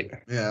movie, right?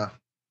 Yeah.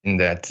 And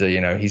that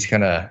he's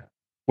gonna,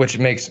 which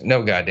makes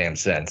no goddamn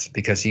sense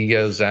because he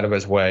goes out of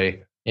his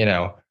way,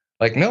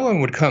 like no one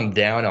would come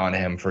down on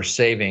him for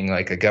saving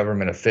like a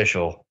government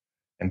official,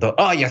 and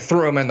you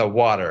threw him in the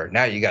water.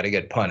 Now you got to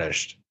get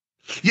punished.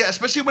 Yeah,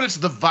 especially when it's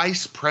the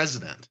vice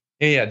president.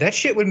 Yeah, that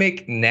shit would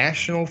make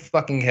national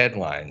fucking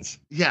headlines.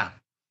 Yeah,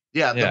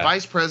 the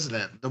vice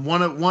president, the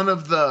one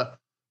of the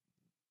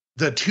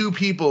two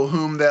people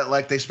whom that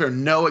like they spare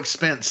no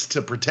expense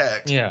to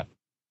protect. Yeah.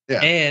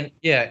 And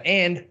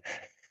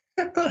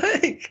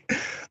like,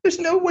 there's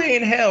no way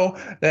in hell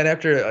that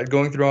after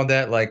going through all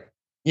that, like,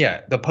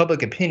 yeah, the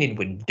public opinion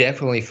would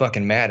definitely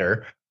fucking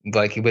matter.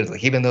 Like, he was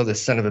like, even though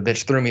this son of a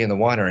bitch threw me in the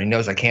water and he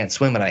knows I can't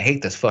swim and I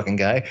hate this fucking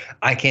guy,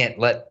 I can't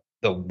let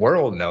the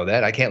world know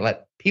that. I can't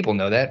let people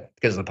know that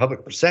because of the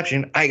public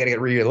perception. I got to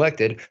get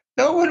reelected.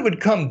 No one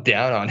would come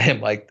down on him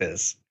like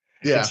this.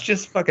 Yeah. It's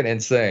just fucking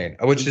insane,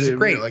 which is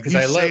great. Like, you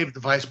saved the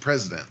vice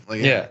president.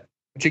 Like, yeah.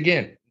 Which,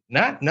 again,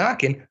 not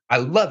knocking. I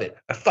love it.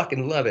 I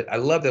fucking love it. I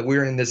love that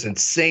we're in this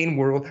insane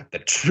world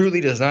that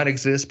truly does not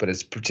exist, but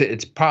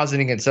it's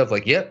positing itself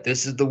like, yep,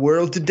 this is the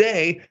world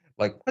today.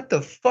 Like, what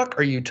the fuck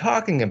are you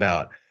talking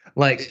about?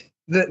 Like,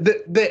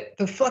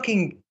 the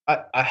fucking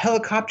a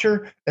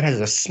helicopter that has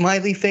a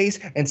smiley face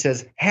and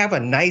says "Have a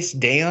nice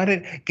day" on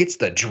it gets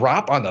the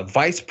drop on the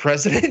vice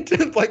president.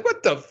 Like,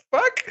 what the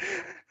fuck?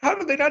 How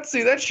did they not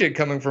see that shit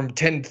coming from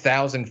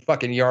 10,000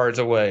 fucking yards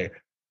away?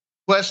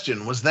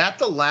 Question: was that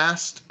the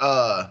last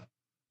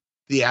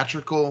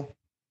theatrical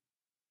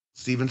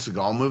Steven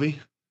Seagal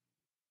movie?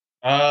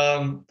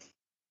 No,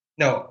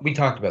 No, we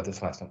talked about this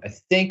last time. I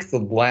think the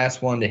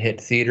last one to hit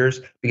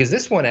theaters, because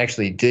this one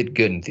actually did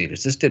good in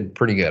theaters. This did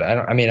pretty good.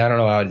 I mean, I don't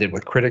know how it did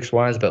with critics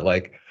wise, but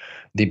like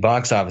the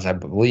box office, I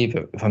believe,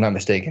 if I'm not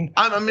mistaken.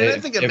 I mean, I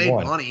think it made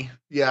won. money.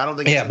 Yeah, I don't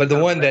think. It's but the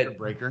one that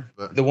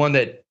but the one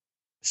that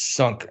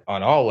sunk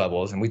on all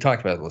levels, and we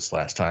talked about this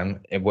last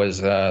time. It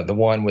was the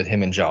one with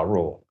him and Ja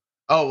Rule.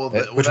 Oh well,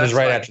 which was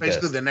right after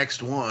basically this. the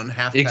next one.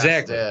 Half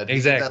Exactly, Past Dead.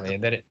 exactly.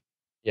 And then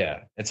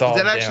it's all.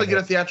 Did that actually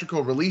downhill. get a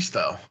theatrical release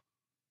though?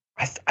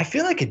 I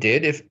feel like it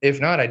did.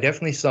 If not, I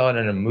definitely saw it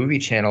on a movie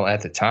channel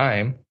at the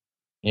time.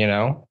 You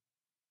know,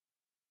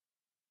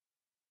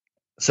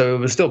 so it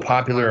was still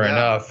popular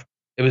enough.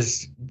 It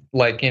was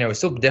like it was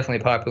still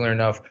definitely popular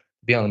enough to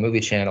be on the movie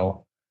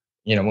channel.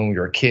 You know, when we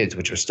were kids,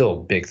 which was still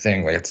a big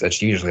thing. Like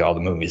that's usually all the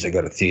movies that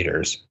go to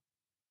theaters,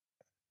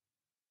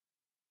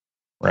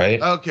 right?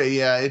 Okay,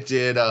 yeah, it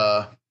did.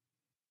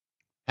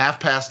 Half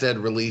Past Dead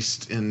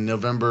released in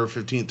November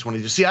 15th,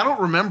 2020. See, I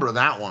don't remember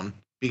that one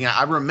being out.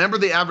 I remember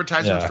the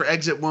advertisements for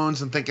Exit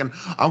Wounds and thinking,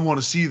 I want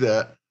to see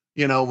that,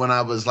 when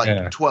I was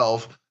like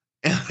 12.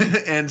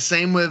 And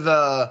same with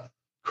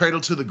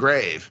Cradle to the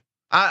Grave.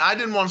 I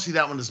didn't want to see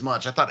that one as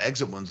much. I thought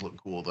Exit Wounds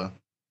looked cool, though.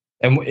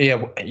 And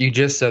yeah, you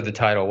just said the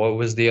title. What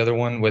was the other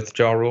one with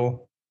Ja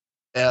Rule?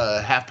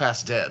 Half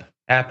Past Dead.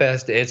 Half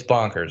Past. It's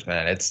bonkers,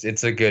 man.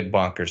 It's a good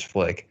bonkers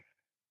flick.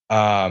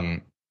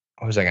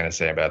 What was I gonna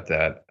say about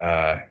that?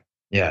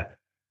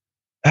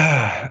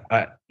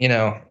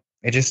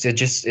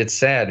 It's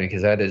sad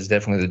because that is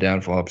definitely the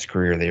downfall of his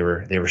career. They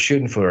were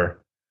shooting for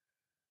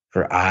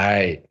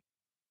and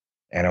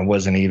it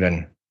wasn't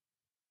even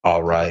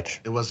all right.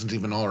 It wasn't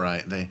even all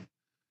right. They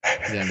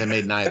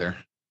made neither.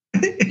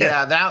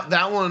 Yeah,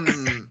 that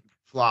one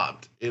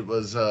flopped. It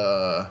was it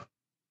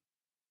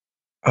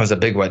was a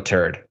big wet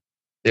turd.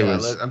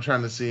 I'm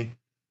trying to see.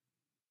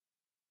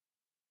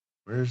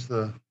 Where's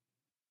the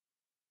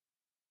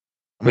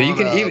But you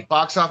can even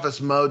Box Office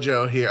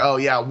Mojo here. Oh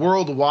yeah,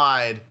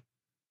 worldwide,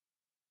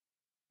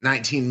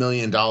 $19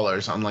 million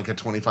on like a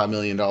 $25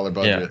 million budget.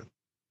 Yeah.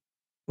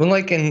 Well,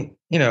 like in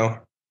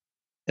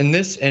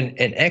this and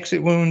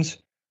Exit Wounds,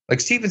 like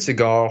Steven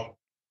Seagal,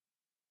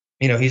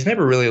 he's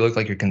never really looked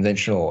like your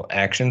conventional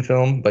action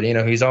film, but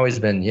he's always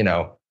been,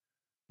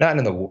 not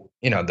in the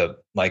the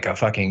like a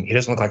fucking. He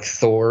doesn't look like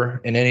Thor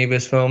in any of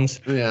his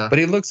films. Yeah. But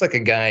he looks like a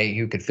guy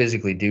who could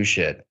physically do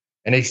shit,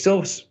 and he's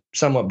still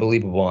somewhat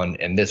believable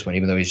in this one,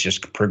 even though he's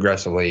just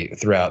progressively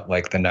throughout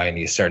like the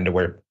 '90s starting to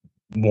wear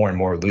more and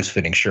more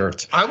loose-fitting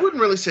shirts. I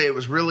wouldn't really say it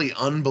was really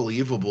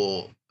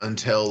unbelievable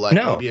until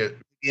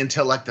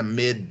until like the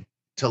mid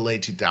to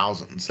late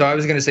 2000s. So I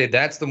was gonna say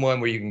that's the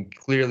one where you can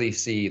clearly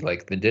see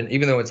like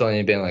even though it's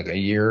only been like a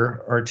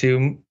year or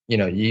two,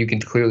 you can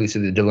clearly see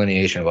the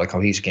delineation of like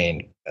how he's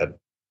gained.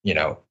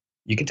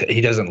 You can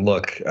he doesn't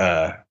look.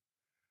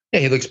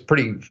 He looks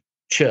pretty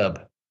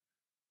chub.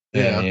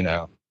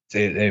 Yeah. So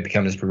it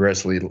becomes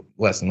progressively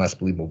less and less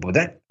believable. But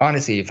that,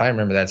 honestly, if I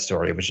remember that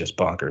story, it was just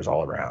bonkers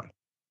all around.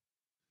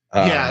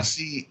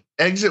 See,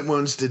 Exit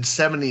Wounds did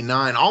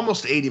 79,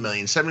 almost 80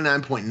 million,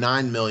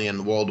 79.9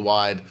 million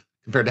worldwide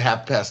compared to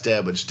Half Past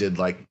Dead, which did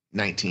like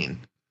 19.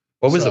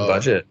 What was the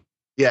budget?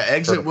 Yeah,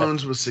 Exit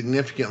Wounds was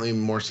significantly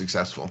more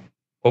successful.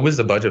 What was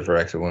the budget for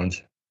Exit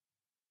Wounds?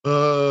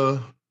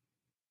 I'm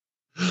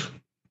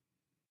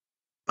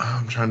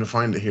trying to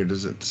find it here.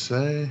 Does it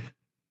say?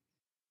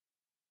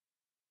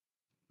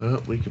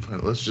 We can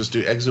find it. Let's just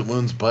do Exit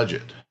Wounds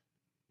budget.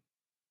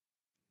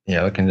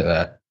 Yeah, look into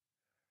that.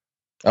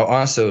 Oh,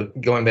 also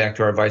going back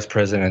to our vice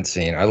president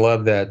scene, I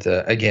love that.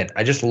 Again,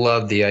 I just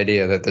love the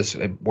idea that this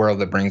world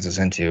that brings us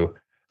into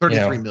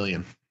 33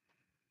 million.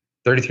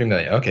 33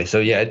 million. Okay, so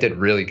yeah, it did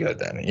really good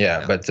then.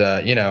 Yeah. But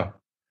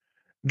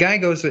guy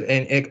goes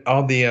and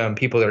all the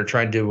people that are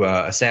trying to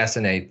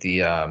assassinate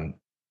the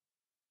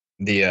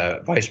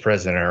vice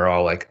president are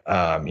all like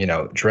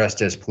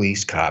dressed as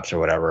police cops or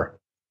whatever.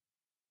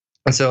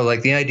 And so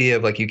like the idea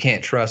of like you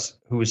can't trust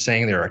who is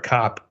saying they're a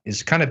cop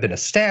is kind of been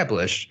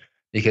established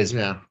because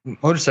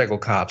motorcycle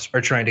cops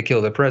are trying to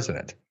kill the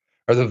president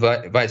or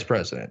the vice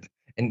president.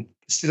 And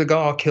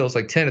Seagal kills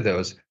like 10 of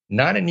those,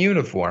 not in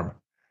uniform,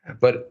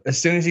 but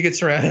as soon as he gets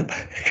surrounded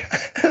by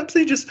cops,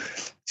 he just,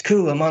 it's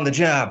cool, I'm on the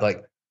job.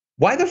 Like,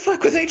 why the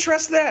fuck would they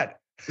trust that?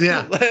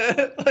 Yeah.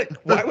 Like,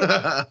 why would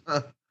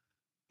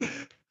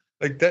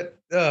like that?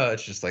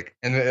 It's just like,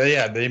 and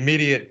the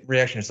immediate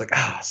reaction is like,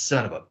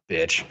 son of a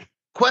bitch.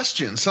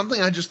 Question,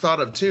 something I just thought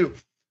of too.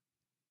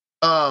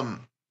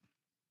 Them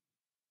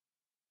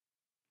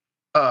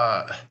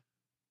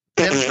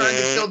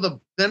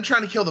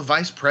trying to kill the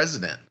vice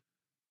president,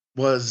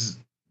 was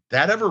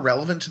that ever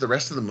relevant to the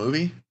rest of the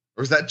movie,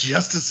 or was that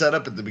just a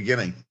setup at the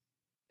beginning?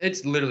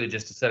 It's literally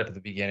just a setup at the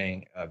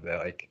beginning of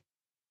that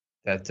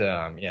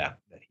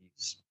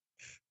he's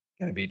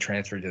gonna be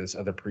transferred to this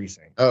other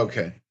precinct.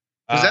 Okay.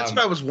 Because that's what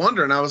I was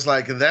wondering. I was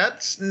like,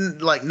 that's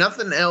like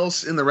nothing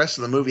else in the rest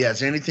of the movie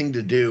has anything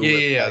to do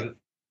with like,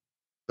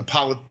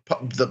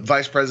 the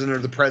vice president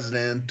or the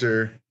president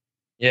or.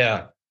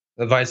 Yeah.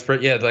 The vice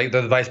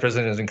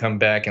president doesn't come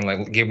back and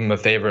like give him a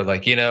favor.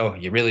 Like, you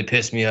really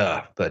pissed me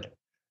off, but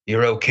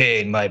you're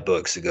okay in my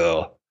book,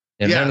 Seagal.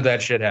 And none of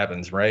that shit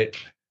happens, right?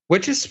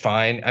 Which is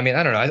fine. I mean,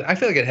 I don't know. I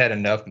feel like it had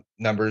enough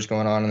numbers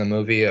going on in the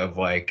movie of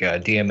like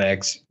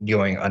DMX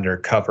going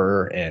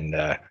undercover and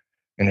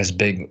his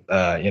big,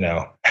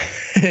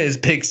 his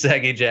big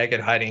saggy jacket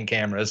hiding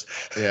cameras.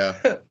 Yeah.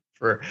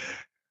 For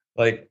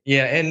like,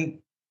 yeah, and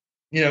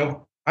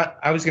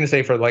I was gonna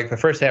say for like the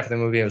first half of the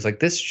movie, I was like,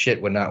 this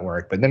shit would not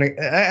work. But then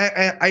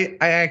I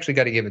actually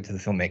got to give it to the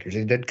filmmakers.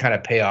 It did kind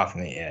of pay off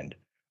in the end.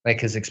 Like,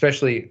 because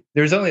especially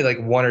there's only like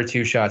one or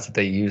two shots that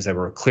they used that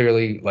were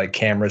clearly like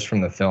cameras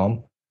from the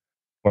film,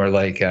 or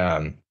like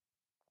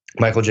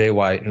Michael J.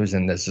 White, who's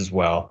in this as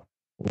well.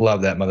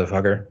 Love that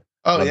motherfucker.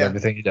 Love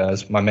everything he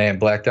does. My man,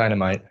 Black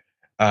Dynamite.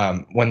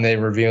 When they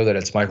reveal that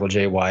it's Michael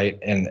J. White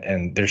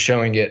and they're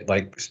showing it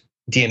like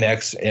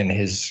DMX and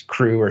his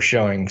crew are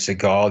showing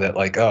Seagal that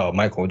like, oh,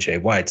 Michael J.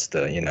 White's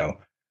the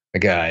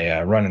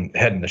guy running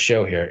heading the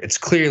show here. It's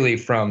clearly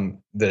from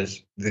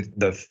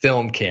the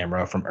film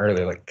camera from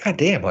earlier. Like, god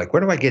damn, like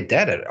where do I get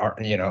that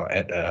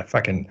at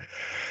fucking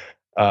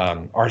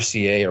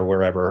RCA or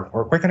wherever?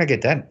 Where can I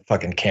get that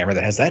fucking camera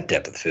that has that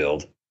depth of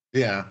field?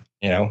 Yeah.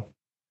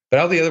 But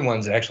all the other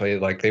ones actually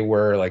like they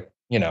were like,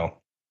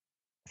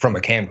 from a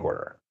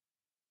camcorder.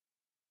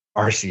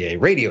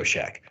 RCA, Radio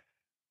Shack.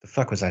 The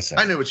fuck was I saying?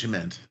 I knew what you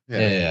meant.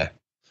 Yeah.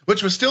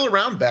 Which was still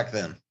around back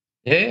then.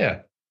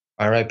 Yeah.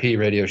 R.I.P.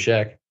 Radio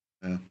Shack.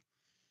 Yeah.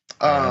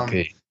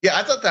 R.I.P. Yeah,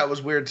 I thought that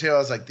was weird too. I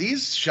was like,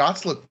 these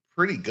shots look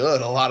pretty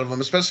good. A lot of them,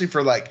 especially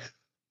for like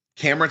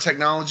camera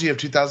technology of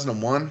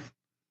 2001.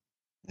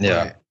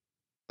 Yeah.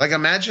 Like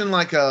imagine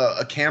like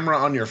a camera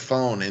on your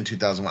phone in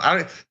 2001. I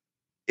don't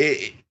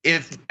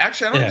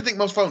even think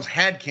most phones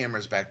had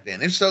cameras back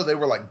then. If so, they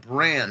were like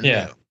brand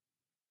new.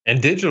 And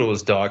digital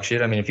was dog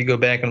shit. I mean, if you go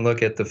back and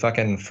look at the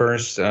fucking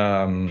first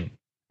or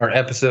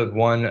episode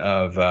 1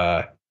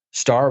 of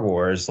Star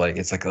Wars, like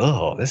it's like,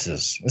 oh, this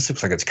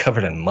looks like it's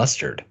covered in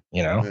mustard,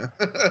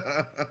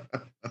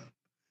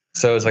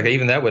 So it's like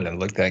even that wouldn't have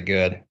looked that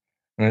good.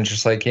 And it's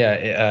just like,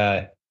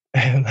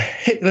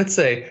 let's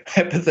say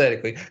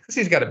hypothetically, because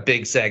he's got a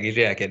big saggy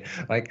jacket,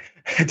 like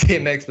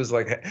DMX was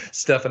like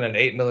stuffing an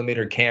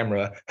 8mm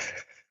camera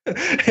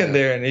in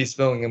there and he's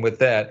filming him with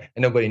that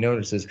and nobody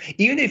notices.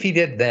 Even if he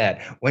did that,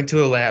 went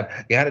to a lab,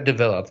 got it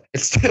developed,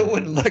 it still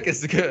wouldn't look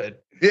as good.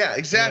 Yeah,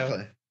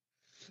 exactly.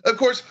 Of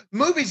course,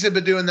 movies have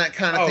been doing that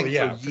kind of thing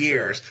for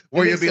years, sure.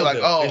 where you'd be like,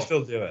 they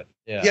still do it.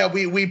 Yeah,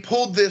 we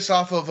pulled this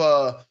off of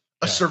a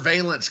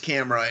surveillance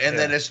camera, and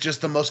then it's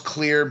just the most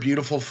clear,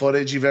 beautiful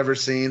footage you've ever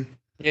seen.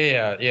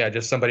 Yeah.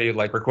 Just somebody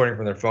like recording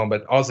from their phone,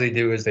 but all they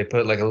do is they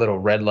put like a little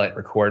red light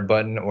record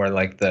button or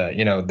like the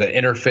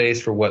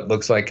interface for what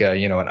looks like an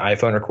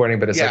iPhone recording,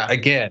 but it's like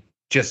again,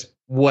 just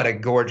what a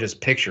gorgeous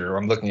picture.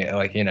 I'm looking at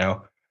like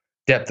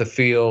depth of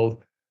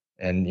field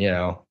and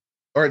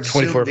or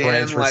 24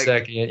 frames per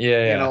second.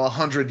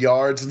 100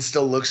 yards and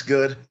still looks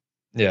good.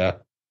 Yeah.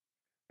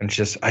 And it's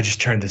just I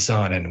just turned this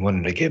on and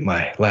wanted to get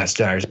my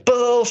last hours.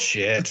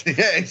 Bullshit.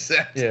 Yeah,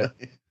 exactly. Yeah.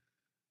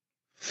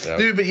 So.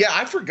 Dude, but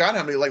I forgot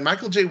how many, like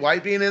Michael J.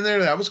 White being in there,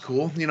 that was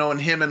cool. And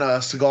him and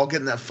Seagal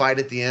getting that fight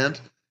at the end.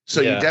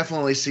 So you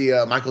definitely see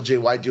Michael J.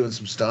 White doing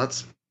some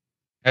stunts.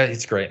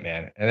 It's great,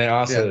 man. And then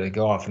also to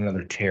go off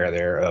another tear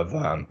there of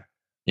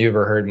you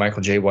ever heard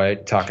Michael J.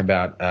 White talk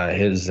about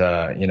his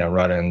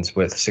run-ins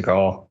with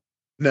Seagal?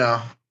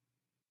 No.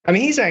 I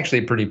mean, he's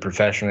actually pretty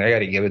professional. I got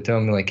to give it to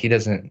him. Like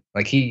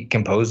he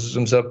composes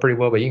himself pretty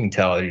well, but you can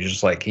tell he's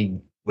just like he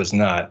was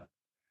not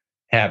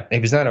happy.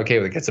 He was not okay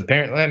with it. It's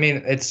apparently, I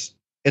mean, it's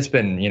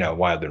been,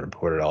 widely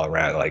reported all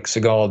around. Like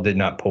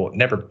Seagal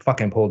never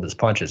fucking pulled his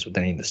punches with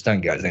any of the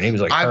stunt guys. And he was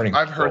like,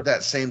 I've heard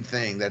that same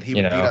thing, that he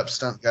would beat up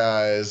stunt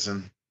guys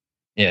and.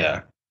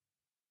 Yeah.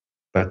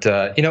 But,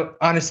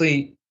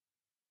 honestly,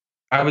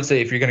 I would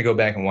say if you're going to go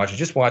back and watch it,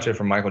 just watch it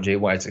from Michael J.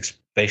 White's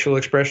facial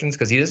expressions.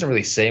 Cause he doesn't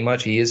really say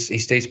much. He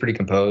stays pretty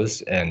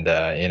composed and,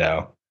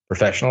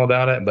 professional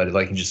about it. But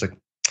like, he's just like,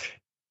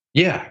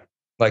 yeah,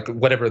 like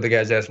whatever the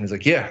guy's asking, he's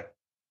like, yeah.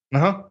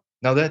 Now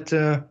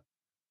that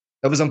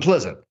was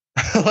unpleasant.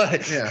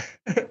 Like, yeah.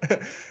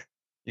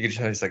 You could just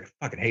he's like,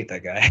 fucking hate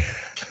that guy.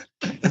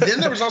 Then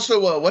there was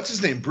also what's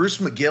his name, Bruce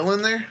McGill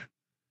in there.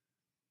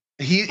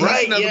 He's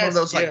another one of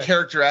those like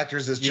character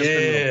actors that's just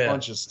been doing a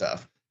bunch of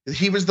stuff.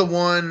 He was the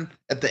one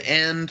at the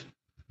end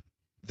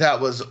that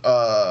was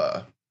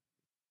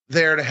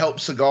there to help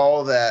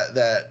Seagal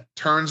that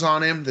turns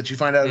on him, that you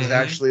find out is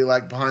actually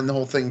like behind the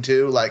whole thing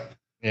too. Like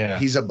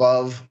he's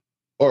above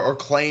or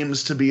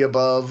claims to be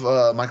above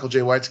Michael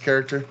J. White's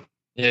character.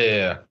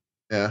 Yeah.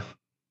 Yeah,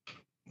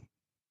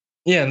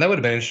 and that would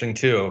have been interesting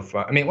too.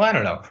 I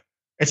don't know.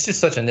 It's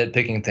just such a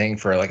nitpicking thing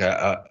for like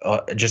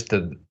just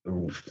a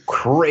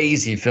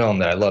crazy film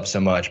that I love so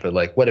much. But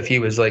like, what if he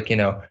was like,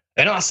 and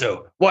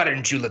also, why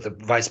didn't you let the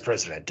vice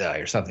president die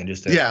or something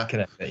just to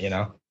connect it,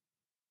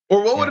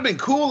 Or what would have been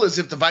cool is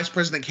if the vice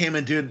president came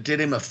and did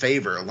him a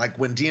favor. Like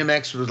when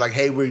DMX was like,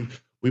 hey,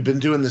 we've been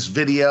doing this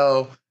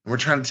video and we're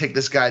trying to take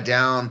this guy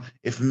down.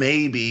 If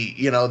maybe,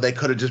 they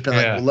could have just been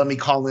like, well, let me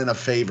call in a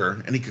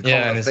favor. And he could call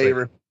in a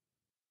favor.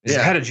 Like,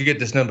 how did you get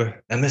this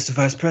number? Mr.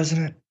 Vice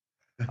President?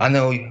 I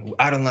know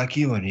I don't like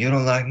you and you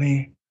don't like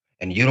me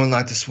and you don't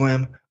like to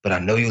swim, but I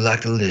know you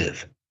like to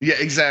live. Yeah,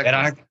 exactly.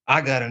 And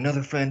I got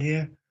another friend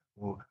here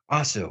who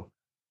also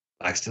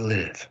likes to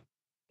live.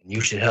 And you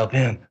should help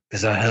him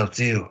because I helped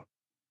you.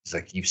 He's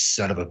like, you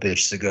son of a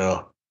bitch,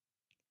 Seagal.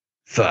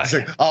 Fuck. It's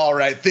like, all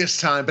right, this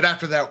time, but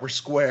after that, we're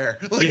square.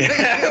 Like,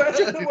 Yeah.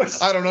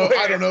 I don't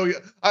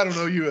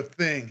know you a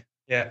thing.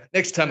 Yeah.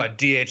 Next time a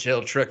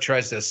DHL truck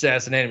tries to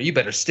assassinate him, you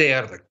better stay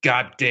out of the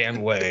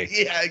goddamn way.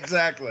 Yeah,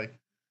 exactly.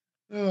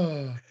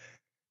 Oh.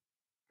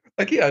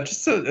 Like, yeah,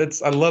 just so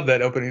I love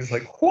that opening. It's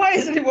like, why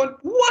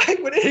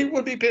would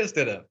anyone be pissed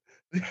at him?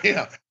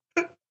 Yeah.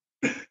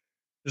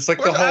 Just like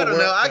the whole I don't know.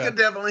 world, I could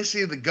definitely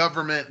see the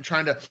government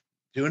trying to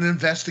do an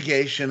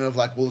investigation of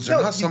like, well, is there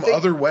No, not you some think-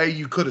 other way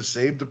you could have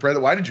saved the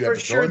president? Why did you have For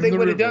to throw sure him they in the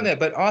would have river? done that,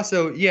 but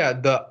also, yeah,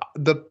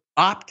 the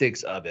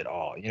optics of it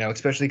all,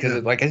 especially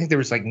because like I think there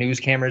was like news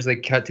cameras they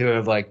cut to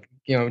of like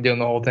doing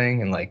the whole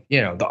thing, and like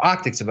the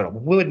optics of it all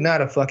would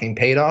not have fucking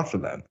paid off for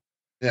them.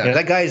 Yeah.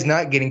 That guy is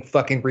not getting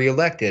fucking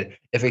reelected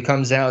if it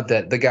comes out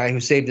that the guy who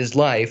saved his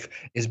life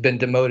has been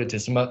demoted to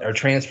some or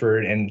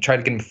transferred and tried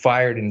to get him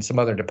fired in some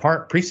other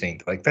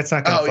precinct. Like that's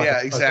not going to. Oh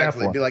yeah,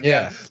 exactly. Be like,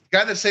 yeah, the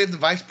guy that saved the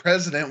vice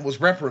president was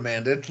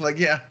reprimanded. Like,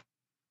 yeah.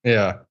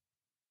 Yeah.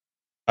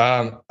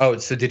 Oh,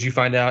 so did you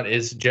find out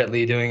is Jet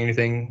Li doing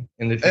anything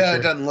in the future? Yeah,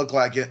 it doesn't look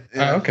like it.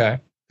 Yeah. Oh, okay.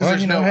 Well,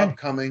 there's no hey,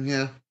 upcoming.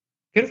 Yeah.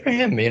 good for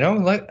him.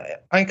 Like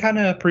I kind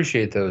of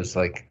appreciate those.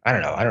 Like I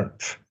don't know.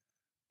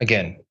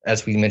 Again,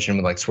 as we mentioned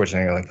with like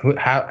Schwarzenegger, like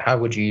how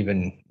would you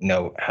even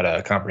know how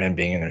to comprehend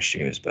being in their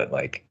shoes? But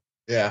like,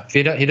 Yeah. if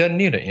he doesn't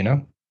need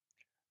it,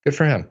 good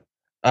for him.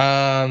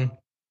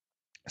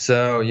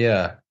 So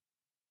yeah.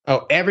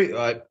 Oh,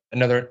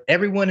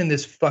 everyone in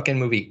this fucking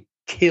movie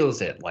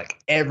kills it. Like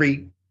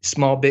every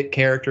small bit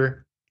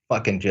character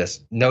fucking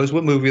just knows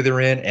what movie they're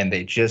in, and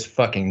they just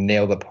fucking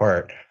nail the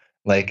part.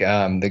 Like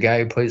the guy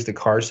who plays the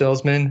car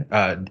salesman,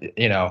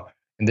 in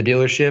the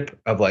dealership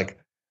of like.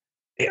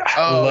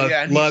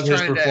 And love he's his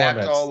trying performance.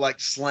 to act all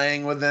like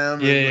slang with them.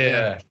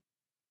 Yeah.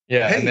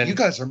 Hey, and then, you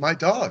guys are my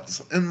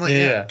dogs. And like,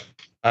 yeah.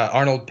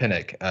 Arnold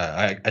Pinnock.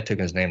 I took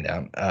his name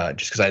down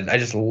just because I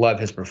just love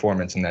his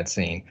performance in that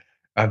scene.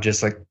 I'm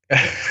just like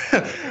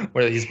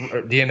where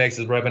DMX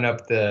is revving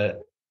up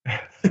the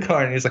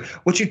car and he's like,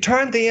 "Would you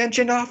turn the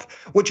engine off?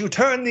 Would you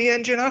turn the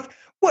engine off?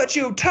 Would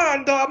you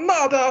turn the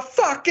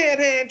motherfucking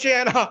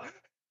engine off?"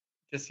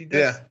 Just he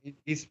does. Yeah.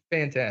 He's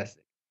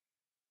fantastic.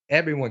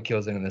 Everyone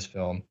kills it in this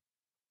film.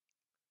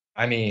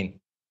 I mean,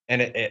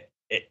 and it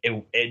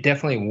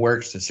definitely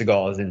works to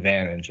Seagal's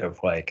advantage of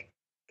like,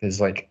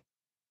 because like,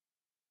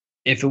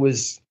 if it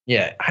was,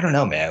 I don't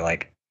know, man.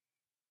 Like,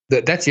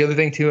 that's the other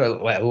thing too.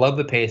 I love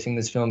the pacing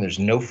of this film. There's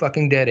no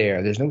fucking dead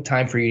air. There's no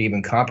time for you to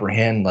even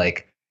comprehend.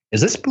 Like, is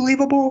this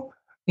believable?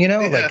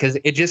 Like, because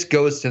it just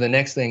goes to the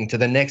next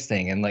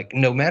thing, and like,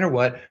 no matter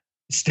what,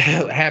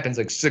 still happens.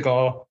 Like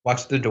Seagal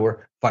walks to the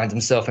door, finds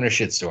himself in a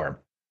shitstorm.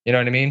 You know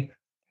what I mean?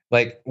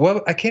 Like,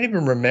 well, I can't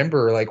even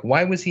remember. Like,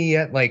 why was he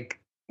at like,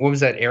 what was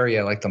that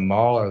area? Like the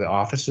mall or the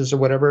offices or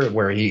whatever,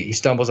 where he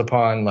stumbles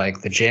upon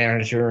like the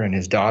janitor and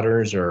his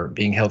daughters are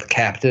being held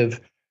captive,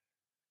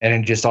 and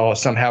it just all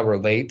somehow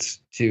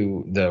relates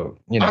to the.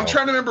 I'm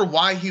trying to remember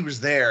why he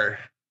was there.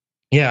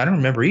 Yeah, I don't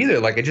remember either.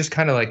 Like, it just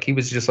kind of like he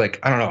was just like,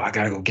 I don't know, I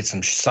gotta go get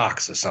some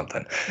socks or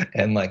something,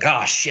 and like,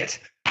 oh shit,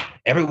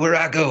 everywhere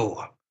I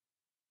go,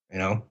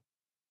 I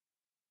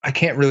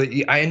can't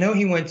really. I know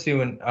he went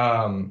to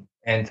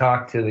and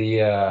talk to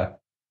the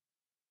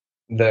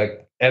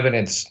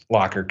evidence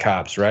locker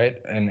cops, right?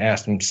 And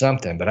asked them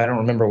something, but I don't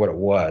remember what it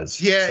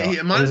was. Yeah, so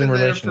it might have in been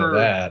there relation to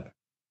that.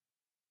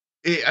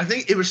 I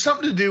think it was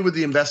something to do with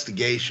the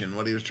investigation,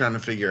 what he was trying to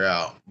figure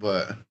out.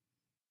 But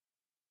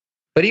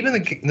even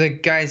the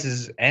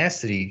guy's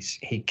ass that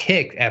he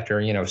kicked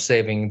after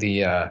saving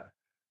the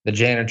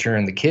janitor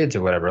and the kids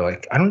or whatever,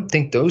 like I don't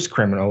think those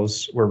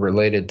criminals were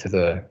related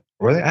to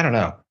were they? I don't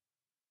know.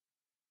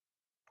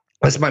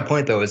 That's my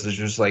point, though, is there's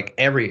just like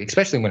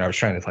especially when I was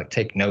trying to like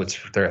take notes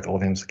throughout the whole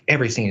thing, it's like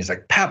every scene is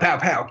like pow, pow,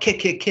 pow, kick,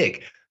 kick,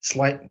 kick.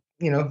 Slight,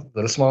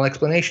 little small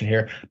explanation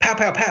here. Pow,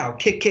 pow, pow,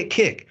 kick, kick,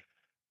 kick.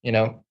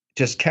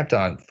 Just kept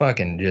on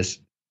fucking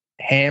just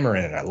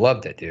hammering it. I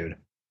loved it, dude.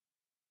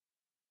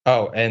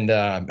 Oh, and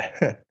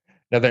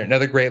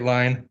another great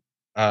line.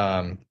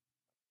 The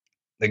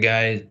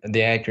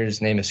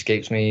actor's name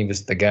escapes me. He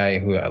was the guy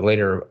who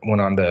later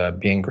went on to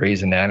be in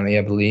Grey's Anatomy,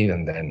 I believe,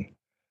 and then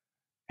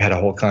had a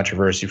whole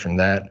controversy from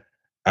that.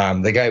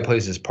 The guy who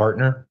plays his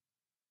partner.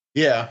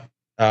 Yeah.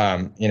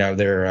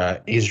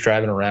 He's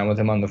driving around with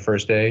him on the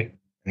first day,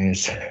 and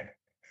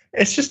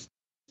it's just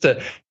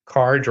a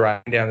car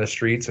driving down the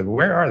streets of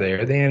where are they?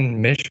 Are they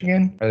in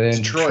Michigan? Are they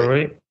in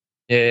Detroit?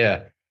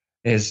 Yeah.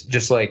 It's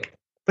just like,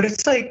 but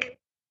it's like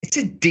it's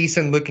a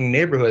decent looking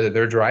neighborhood that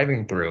they're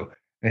driving through,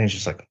 and it's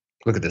just like,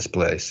 look at this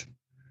place.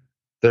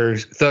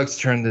 There's thugs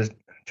turn the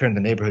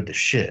neighborhood to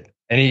shit.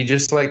 And he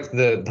just like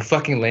the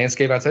fucking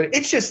landscape outside.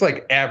 It's just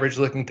like average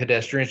looking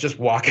pedestrians just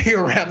walking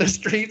around the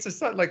streets.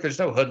 It's not like there's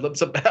no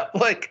hoodlums about.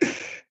 Like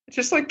it's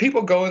just like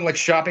people going like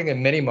shopping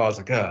in mini malls.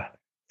 Like,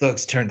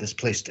 thugs turned this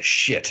place to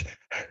shit.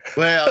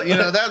 Well,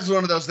 that's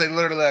one of those, they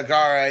literally like,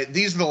 all right,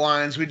 these are the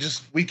lines.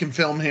 We can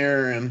film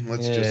here and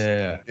let's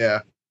yeah.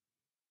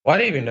 Well, I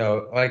didn't even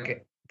know,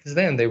 like, because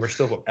then they were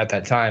still, at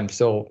that time,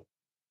 all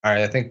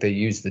right, I think they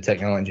used the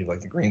technology of,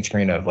 like, the green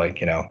screen of,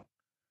 like, well,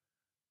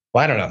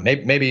 I don't know.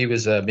 Maybe he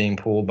was being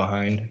pulled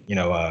behind,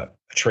 a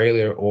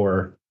trailer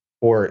or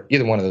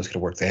either one of those could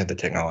have worked. They had the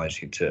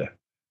technology to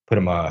put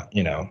him,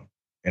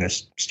 in a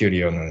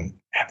studio and then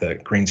have the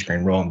green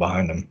screen rolling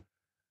behind him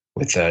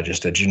with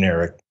just a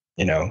generic,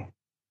 a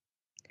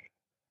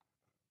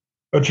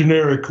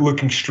generic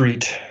looking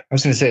street. I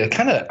was going to say,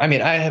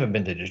 I haven't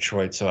been to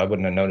Detroit, so I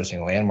wouldn't have noticed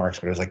any landmarks,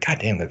 but it was like, God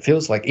damn, it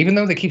feels like, even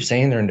though they keep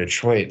saying they're in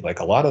Detroit, like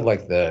a lot of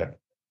like the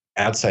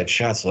outside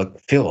shots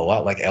feel a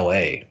lot like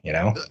LA,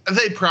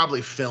 They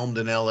probably filmed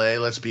in LA,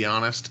 let's be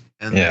honest.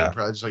 And they're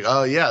probably just like,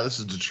 oh yeah, this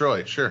is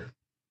Detroit. Sure.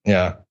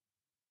 Yeah.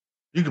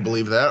 You can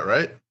believe that,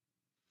 right?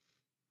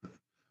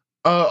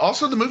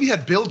 Also, the movie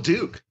had Bill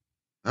Duke.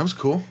 That was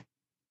cool.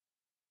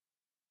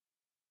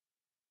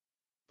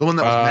 The one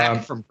that was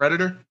Mac from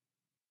Predator.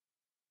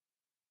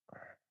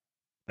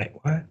 Wait,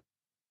 what?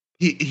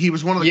 He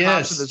was one of the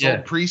cops of this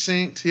old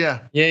precinct. Yeah.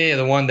 Yeah.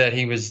 The one that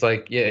he was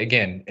like,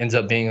 again, ends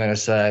up being on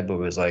his side, but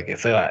was like,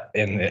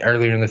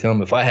 earlier in the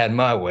film, if I had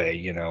my way,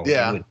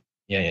 Yeah.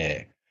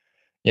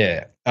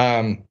 Yeah.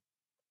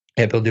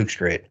 Bill Duke's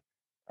great.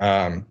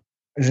 I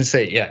was gonna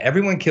say,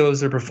 everyone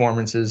kills their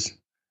performances.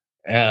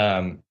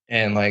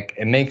 And like,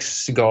 it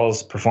makes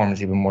Seagal's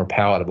performance even more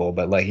palatable,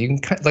 but like, you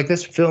can, like,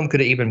 this film could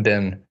have even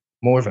been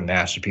more of a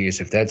masterpiece,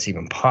 if that's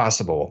even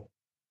possible,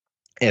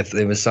 if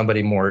it was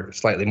somebody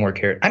slightly more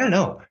I don't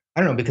know,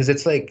 because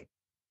it's like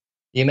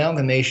the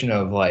amalgamation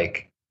of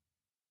like,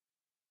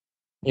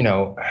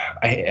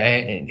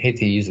 I hate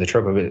to use the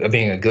trope of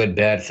being a good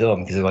bad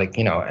film, because like,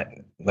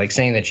 like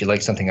saying that you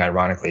like something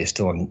ironically is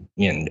still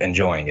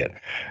enjoying it,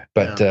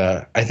 but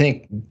I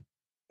think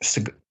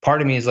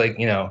part of me is like,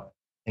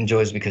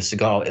 enjoys because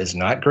Seagal is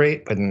not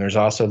great, but then there's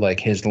also like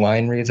his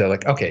line reads are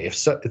like, okay,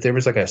 if there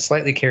was like a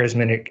slightly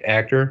charismatic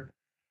actor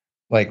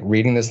like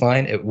reading this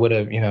line, it would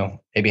have,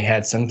 maybe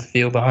had some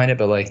feel behind it,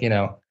 but like,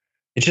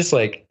 it's just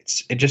like,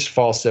 it just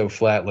falls so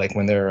flat. Like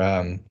when they're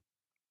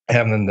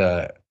having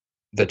the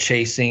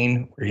chase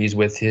scene where he's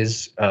with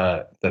his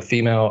the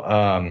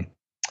female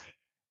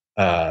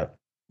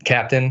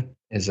captain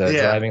is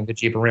driving the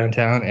Jeep around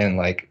town, and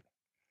like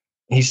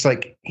he's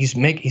saying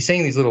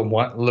these little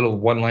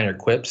one-liner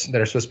quips that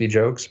are supposed to be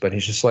jokes, but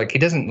he's just like, he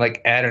doesn't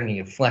like add any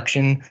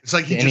inflection. It's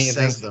like he just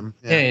says them.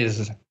 Yeah, he's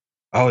just,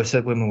 I always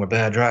said women were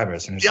bad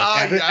drivers. And it's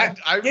I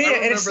remember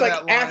and it's like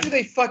that line. After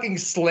they fucking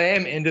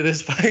slam into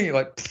this fucking, you're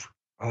like,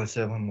 I always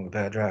said women were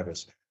bad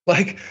drivers.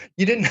 Like,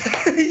 you didn't,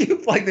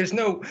 there's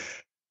no,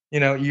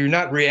 you're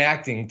not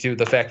reacting to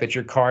the fact that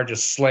your car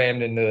just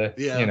slammed into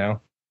the,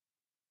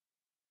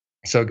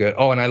 So good.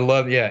 Oh, and I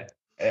love,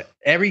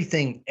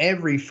 everything,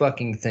 every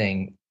fucking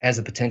thing has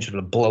the potential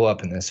to blow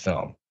up in this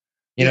film.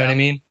 You know what I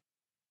mean?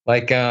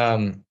 Like,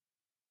 the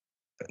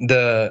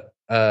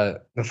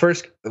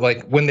first,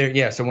 like when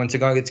so when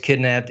Seagal gets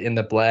kidnapped in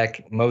the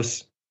black,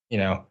 most,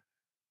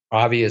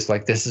 obvious,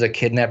 like this is a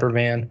kidnapper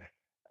van.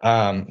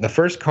 The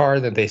first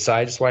car that they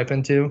sideswipe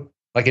into,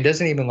 like it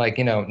doesn't even like,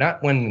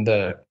 not when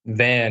the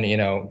van,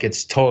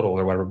 gets totaled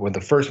or whatever, but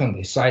the first one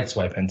they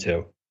sideswipe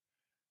into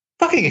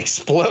fucking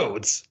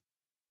explodes.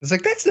 It's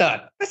like,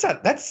 that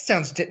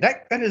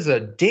is a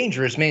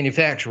dangerous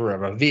manufacturer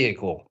of a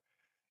vehicle.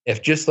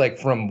 If just like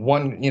from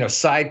one,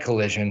 side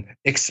collision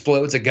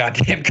explodes a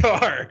goddamn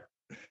car.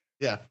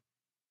 Yeah.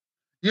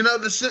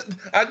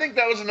 I think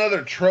that was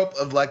another trope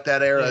of like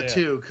that era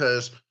too,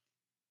 because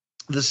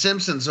the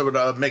Simpsons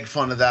would make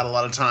fun of that a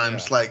lot of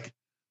times. Yeah. Like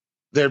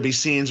there'd be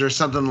scenes or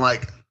something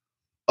like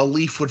a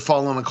leaf would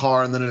fall on a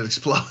car and then it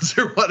explodes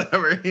or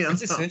whatever.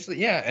 It's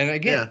essentially, and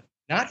again,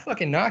 not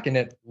fucking knocking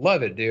it.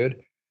 Love it,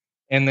 dude.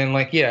 And then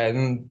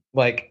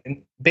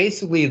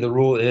basically the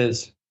rule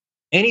is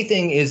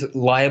anything is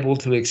liable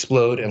to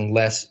explode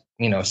unless,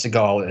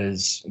 Seagal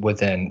is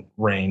within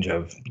range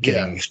of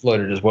getting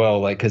exploded as well.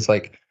 Like, cause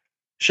like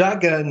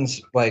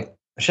shotguns, like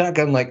a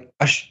shotgun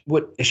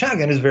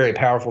is a very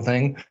powerful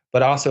thing,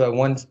 but also at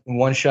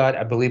one shot,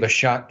 I believe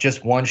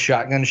just one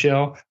shotgun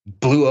shell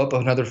blew up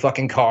another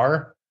fucking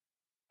car.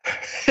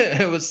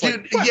 It was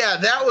dude,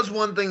 that was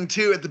one thing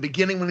too. At the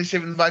beginning, when he's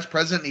saving the vice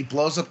president, he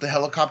blows up the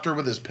helicopter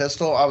with his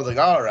pistol. I was like,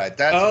 all right,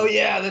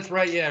 that's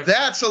right, yeah.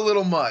 That's a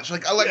little much. I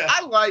like,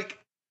 like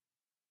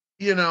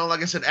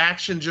I said,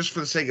 action just for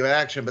the sake of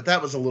action, but that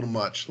was a little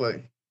much.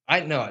 Like, I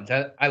know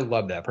that I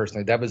love that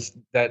personally.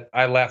 That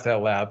I laughed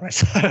out loud when I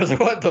saw it. I was like,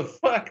 what the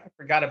fuck? I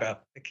forgot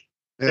about it.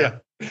 Yeah.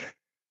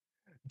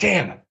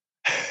 Damn.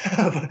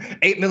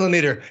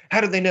 8mm.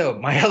 How did they know?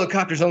 My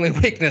helicopter's only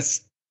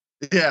weakness.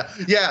 Yeah.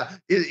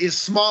 Is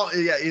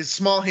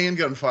small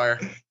handgun fire.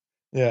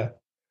 Yeah.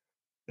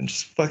 And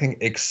just fucking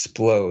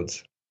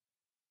explodes.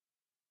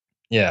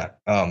 Yeah.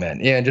 Oh man.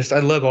 Yeah, I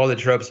love all the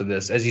tropes of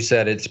this. As you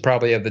said, it's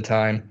probably of the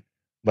time,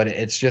 but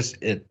it's just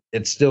it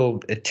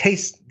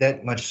tastes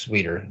that much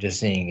sweeter just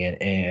seeing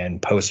it in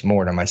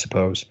post-mortem, I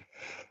suppose.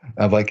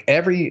 of like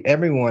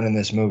everyone in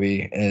this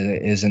movie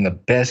is in the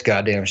best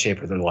goddamn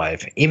shape of their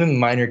life. Even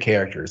minor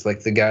characters,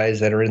 like the guys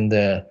that are in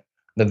the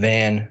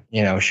van,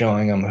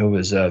 showing them who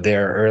was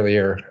there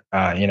earlier,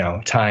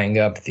 tying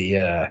up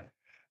the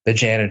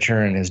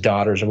janitor and his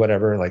daughters or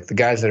whatever. Like the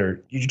guys that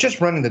are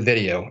just running the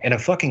video in a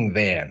fucking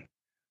van,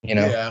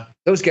 Yeah.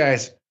 those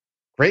guys,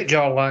 great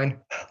jawline.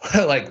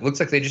 Like looks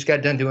like they just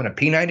got done doing a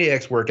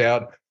P90X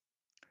workout,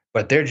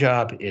 but their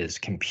job is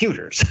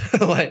computers.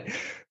 Like,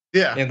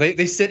 Yeah. and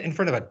they sit in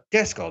front of a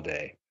desk all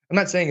day. I'm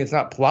not saying it's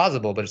not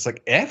plausible, but it's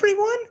like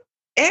everyone,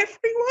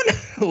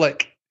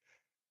 like,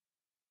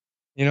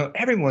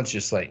 everyone's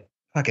just like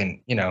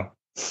fucking,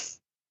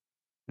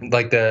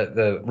 like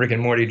the Rick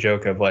and Morty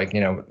joke of like,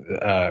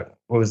 what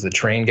was the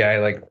train guy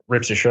like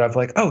rips his shirt off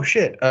like, oh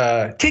shit,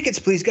 tickets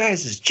please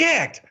guys, is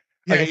jacked.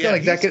 Like I feel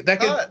like that could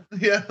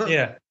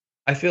yeah.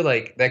 I feel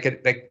like that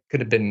joke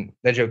could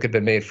have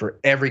been made for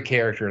every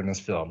character in this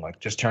film. Like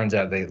just turns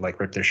out they like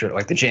rip their shirt,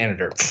 like the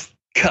janitor,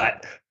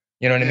 cut.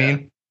 You know what I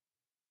mean?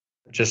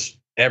 Just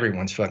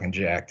everyone's fucking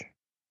jacked,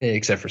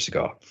 except for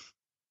Seagal.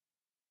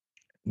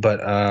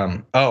 But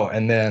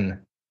and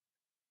then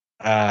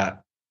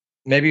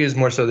maybe it was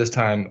more so this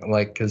time,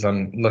 like because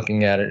I'm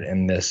looking at it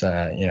in this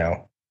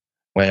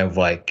way of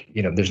like,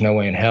 there's no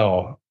way in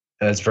hell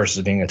as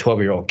versus being a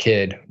 12-year-old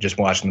kid just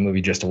watching the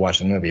movie just to watch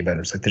the movie. But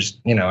it's like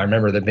there's, I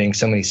remember there being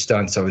so many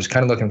stunts. So I was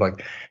kind of looking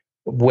like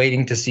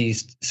waiting to see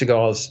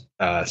Seagal's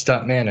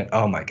stuntman, and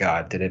oh my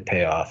god, did it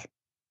pay off?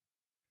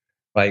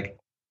 Like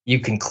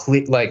you can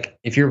like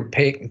if you're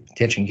paying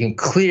attention, you can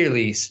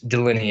clearly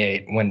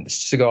delineate when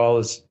Seagal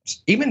is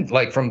even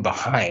like from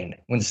behind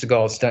when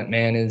Seagal's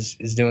stuntman is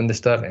doing the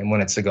stuff and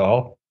when it's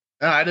Seagal.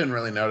 No, I didn't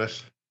really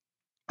notice.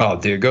 Oh,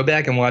 dude, go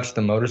back and watch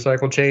the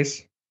motorcycle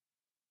chase.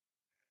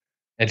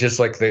 And just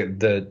like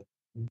the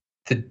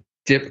dip,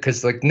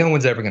 because like no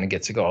one's ever gonna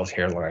get Seagal's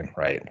hairline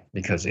right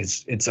because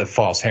it's a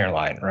false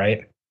hairline,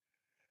 right?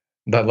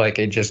 But like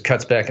it just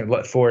cuts back and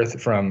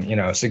forth from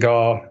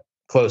Seagal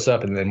close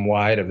up and then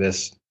wide of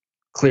this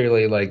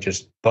clearly like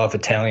just buff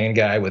Italian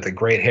guy with a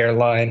great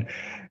hairline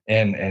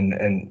and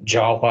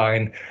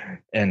jawline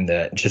and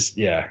just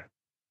and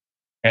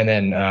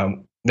then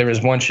there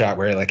was one shot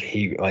where like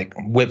he like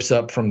whips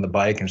up from the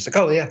bike and it's like,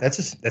 oh yeah,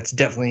 that's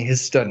definitely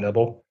his stunt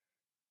double.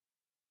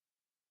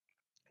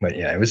 But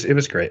yeah, it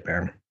was great,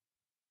 man.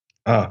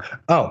 And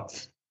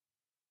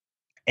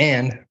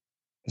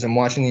as I'm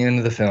watching the end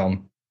of the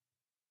film,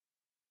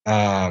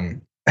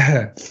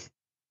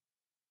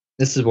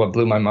 this is what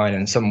blew my mind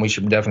and something we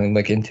should definitely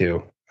look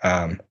into.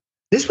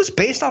 This was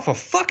based off a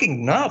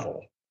fucking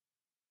novel.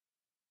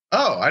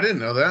 Oh, I didn't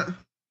know that.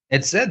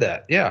 It said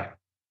that, yeah.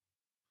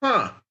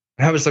 Huh.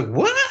 And I was like,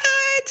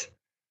 what?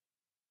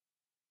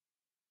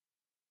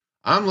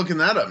 I'm looking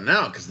that up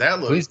now because that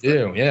looks. Please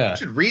do, yeah. I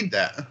should read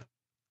that.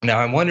 Now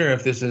I wonder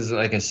if this is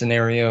like a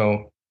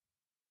scenario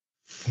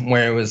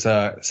where it was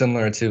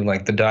similar to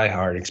like the Die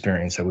Hard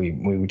experience that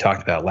we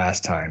talked about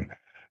last time,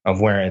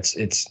 of where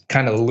it's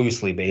kind of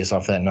loosely based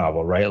off that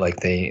novel, right? Like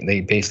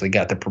they basically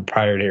got the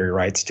proprietary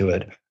rights to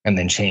it and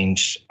then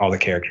changed all the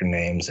character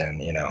names and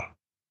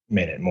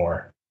made it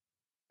more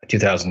a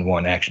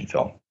 2001 action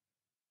film.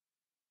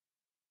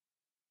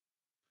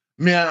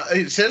 Yeah,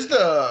 it says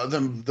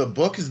the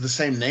book is the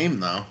same name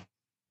though.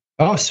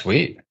 Oh,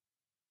 sweet.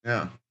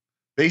 Yeah.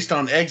 Based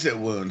on Exit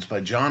Wounds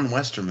by John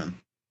Westerman.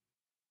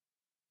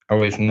 Are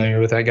we familiar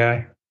with that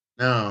guy?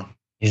 No.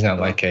 He's not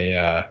like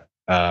the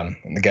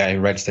guy who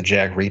writes the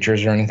Jack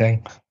Reachers or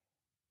anything?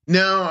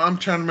 No, I'm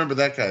trying to remember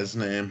that guy's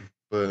name,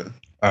 but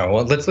all right,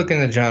 well, let's look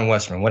into John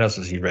Westerman. What else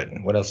has he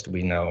written? What else do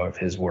we know of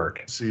his work?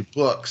 Let's see,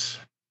 books.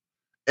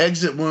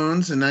 Exit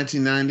Wounds in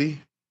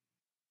 1990.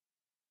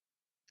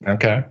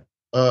 Okay.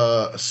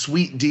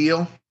 Sweet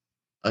Deal,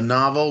 a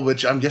novel,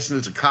 which I'm guessing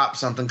it's a cop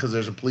something because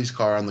there's a police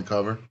car on the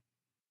cover.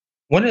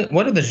 What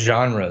are the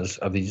genres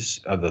of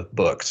the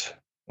books?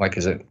 Like,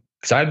 is it?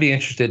 Because I'd be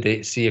interested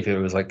to see if it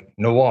was like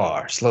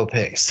noir, slow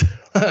pace.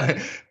 Oh,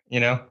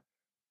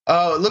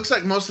 it looks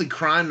like mostly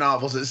crime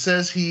novels. It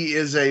says he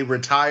is a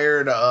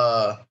retired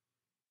Long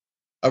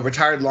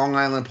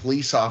Island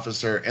police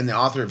officer and the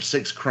author of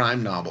 6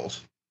 crime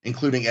novels,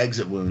 including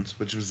Exit Wounds,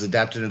 which was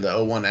adapted into the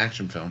 2001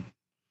 action film.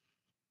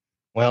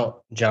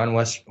 Well,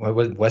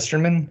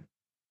 Westerman?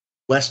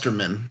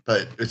 Westerman,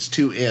 but it's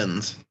 2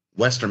 N's.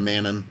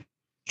 Westermanin.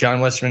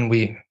 John Westerman,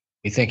 we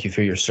thank you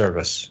for your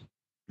service.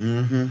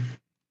 Mm-hmm.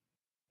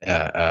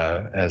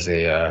 As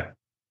a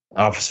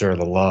officer of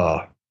the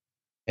law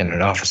and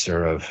an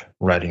officer of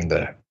writing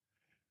the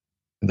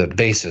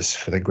basis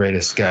for the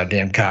greatest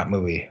goddamn cop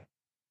movie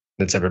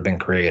that's ever been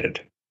created.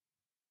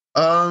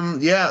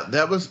 Yeah,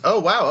 that was. Oh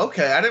wow.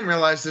 Okay, I didn't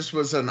realize this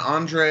was an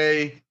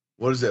Andre.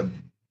 What is it?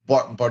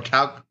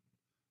 Barkowiak.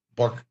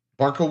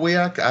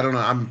 I don't know.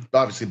 I'm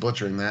obviously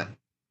butchering that.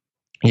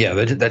 Yeah,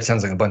 that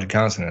sounds like a bunch of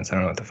consonants. I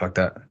don't know what the fuck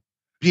that.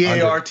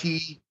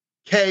 Bartkowiak.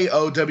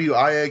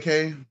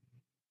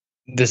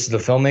 This is the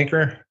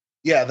filmmaker?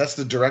 Yeah, that's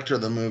the director of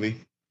the movie.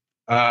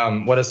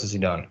 What else has he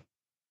done?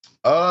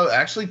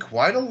 Actually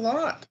quite a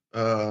lot.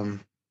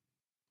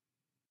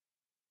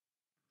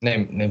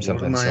 Name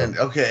something.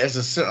 Okay,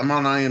 I'm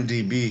on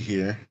IMDb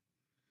here.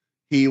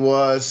 He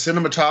was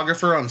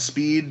cinematographer on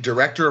Speed,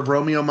 director of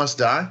Romeo Must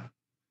Die.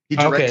 He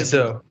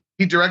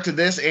directed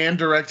this and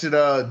directed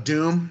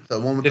Doom, the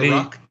one with The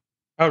Rock.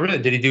 Oh, really?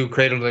 Did he do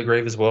Cradle to the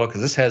Grave as well?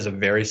 Because this has a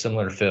very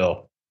similar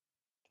feel.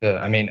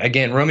 I mean,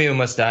 again, Romeo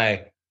Must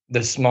Die,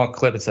 the small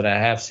clips that I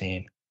have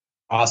seen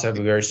also have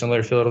a very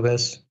similar feel to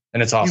this.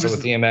 And it's also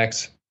with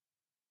DMX.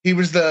 He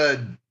was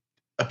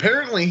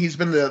apparently he's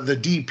been the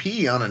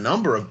DP on a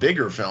number of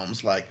bigger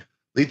films like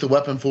Lethal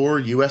Weapon 4,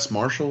 U.S.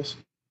 Marshals,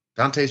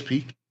 Dante's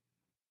Peak,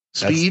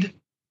 Speed.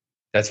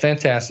 That's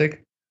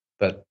fantastic.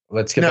 But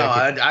let's get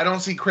back. I don't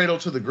see Cradle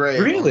to the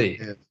Grave. Really?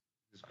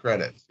 His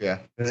credits, yeah.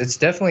 It's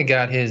definitely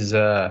got his,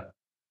 it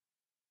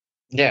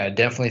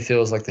definitely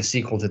feels like the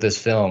sequel to this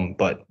film,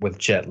 but with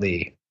Jet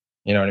Li.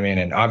 You know what I mean?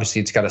 And obviously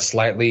it's got a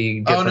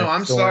slightly different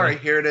I'm sorry.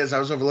 Here it is. I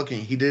was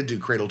overlooking. He did do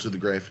Cradle to the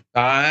Grave.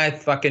 I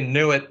fucking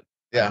knew it.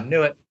 Yeah. I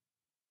knew it.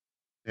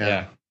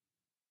 Yeah.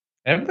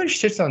 Everybody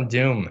shits on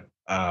Doom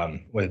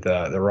with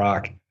The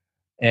Rock.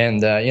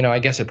 And, I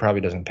guess it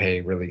probably doesn't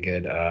pay really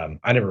good.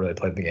 I never really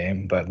played the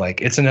game, but,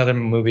 like, it's another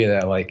movie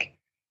that, like,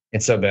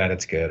 it's so bad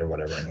it's good or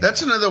whatever.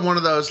 That's another one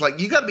of those, like,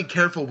 you got to be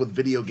careful with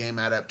video game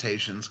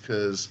adaptations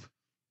because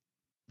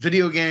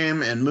video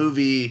game and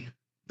movie,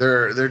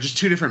 they're just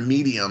two different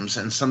mediums,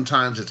 and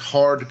sometimes it's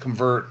hard to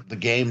convert the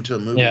game to a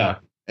movie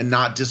and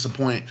not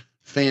disappoint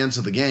fans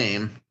of the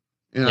game.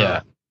 You know?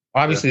 Yeah.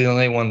 Obviously, the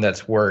only one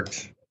that's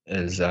worked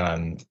is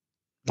The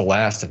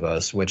Last of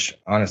Us, which,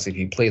 honestly, if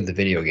you played the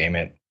video game,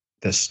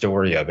 the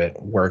what it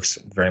works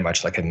very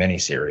much like a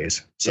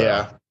miniseries. So,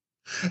 yeah.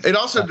 It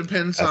also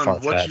depends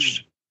on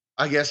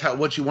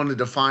what you want to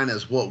define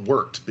as what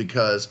worked,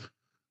 because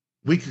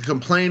we could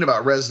complain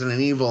about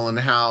Resident Evil and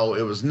how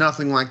it was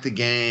nothing like the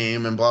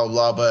game and blah, blah,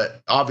 blah, but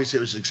obviously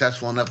it was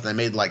successful enough that they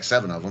made like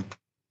 7 of them.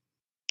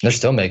 They're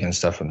still making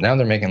stuff. Now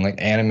they're making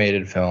like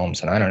animated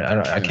films, and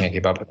I can't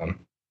keep up with them.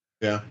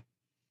 Yeah.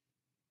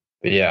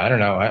 But yeah, I don't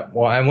know.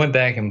 I went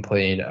back and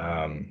played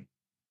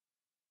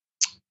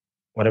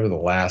whatever the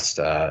last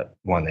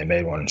one they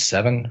made,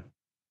 7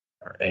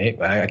 or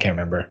 8. I can't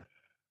remember.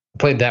 I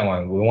played that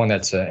one, the one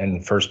that's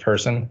in first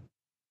person.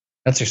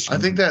 I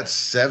think that's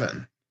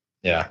 7.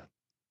 Yeah,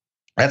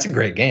 that's a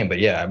great game. But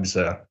yeah,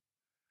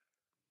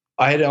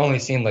 I had only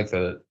seen like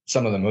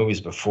some of the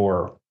movies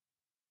before,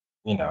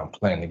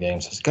 playing the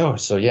games.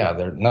 So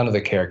yeah, none of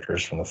the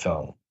characters from the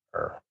film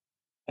are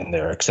in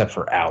there except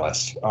for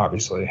Alice,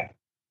 obviously,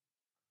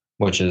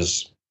 which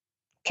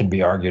can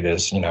be argued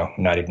as,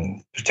 not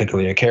even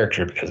particularly a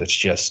character because it's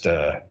just,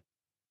 a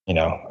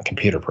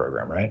computer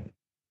program, right?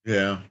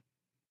 Yeah.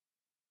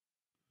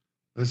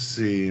 Let's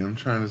see. I'm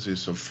trying to see.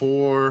 So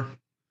 4,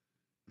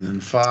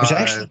 then 5. Which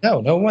actually, no,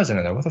 it wasn't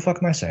in there. What the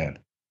fuck am I saying?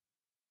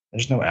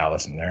 There's no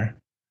Alice in there.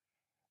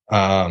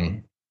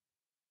 Well,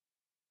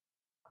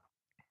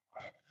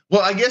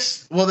 I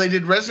guess, they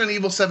did Resident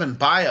Evil 7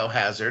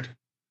 Biohazard.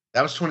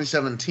 That was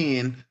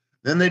 2017.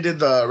 Then they did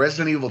the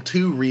Resident Evil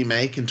 2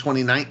 remake in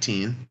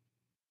 2019.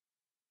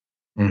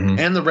 Mm-hmm.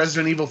 And the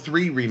Resident Evil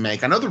 3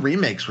 remake. I know the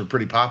remakes were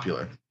pretty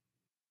popular.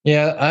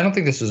 Yeah, I don't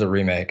think this is a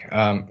remake.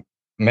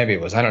 Maybe it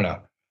was. I don't know.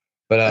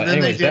 But and then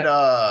they did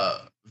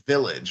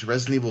Village,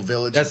 Resident Evil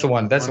Village. That's the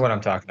one. That's the one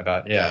I'm talking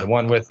about. Yeah, the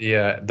one with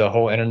the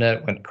whole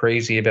internet went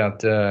crazy about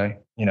the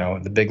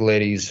big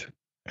ladies,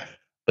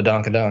 the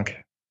donkadunk.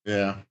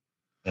 Yeah.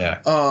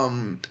 Yeah.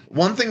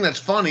 One thing that's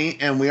funny,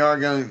 and we are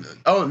going.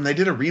 Oh, and they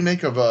did a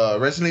remake of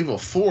Resident Evil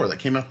 4 that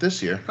came out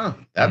this year. Huh?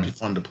 That'd be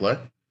fun to play.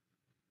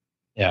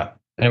 Yeah.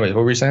 Anyways,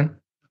 what were you saying?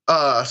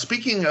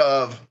 Speaking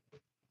of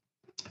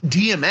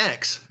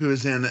DMX, who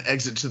is in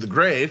Exit to the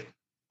Grave,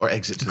 or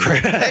Exit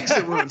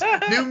Wounds,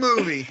 new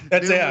movie.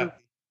 That's movie.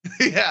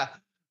 Yeah.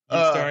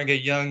 Starring a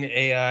young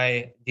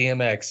AI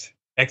DMX.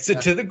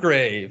 Exit to the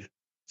Grave.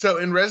 So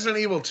in Resident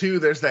Evil 2,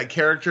 there's that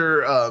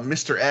character,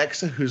 Mr.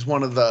 X, who's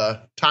one of the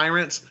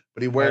tyrants,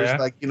 but he wears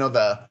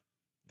the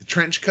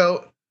trench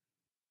coat.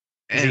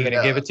 Is he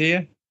gonna give it to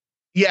you?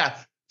 Yeah.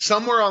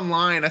 Somewhere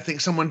online, I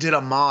think someone did a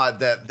mod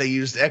that they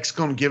used X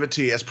Gonna Give It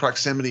To You as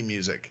proximity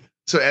music.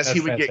 So as he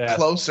would get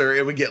closer,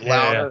 it would get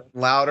louder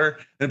and louder.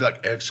 And it'd be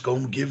like, X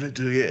Gonna Give It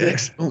To You,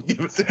 X Gonna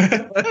Give It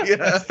To You.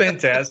 That's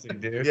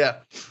fantastic, dude. Yeah.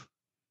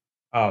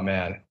 Oh,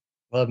 man.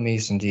 Love me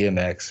some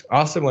DMX.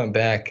 Also went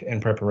back in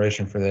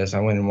preparation for this.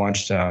 I went and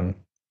watched, there's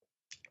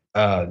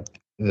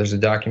a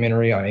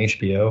documentary on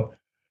HBO.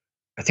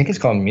 I think it's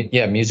called,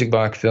 Music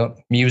Box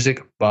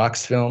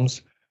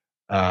Films.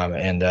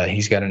 And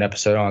he's got an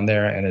episode on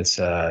there, and it's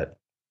the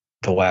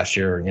last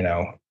year,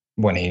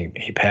 when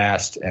he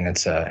passed, and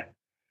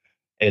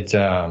they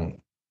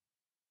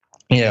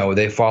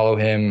follow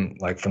him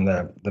like from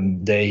the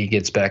day he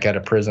gets back out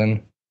of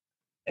prison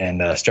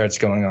and starts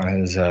going on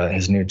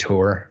his new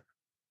tour,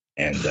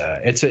 and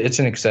it's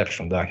an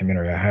exceptional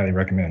documentary. I highly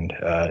recommend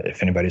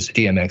if anybody's a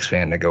DMX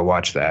fan to go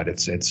watch that.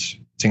 It's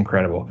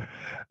incredible.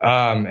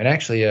 And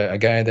actually, a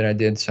guy that I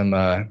did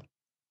an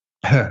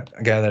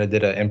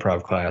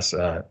improv class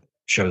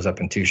shows up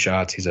in 2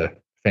 shots. He's a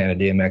fan of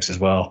DMX as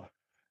well.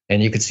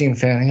 And you could see him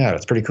fanning out.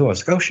 It's pretty cool.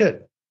 It's like, oh,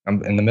 shit.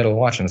 I'm in the middle of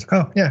watching. It's like,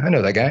 oh yeah, I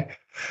know that guy.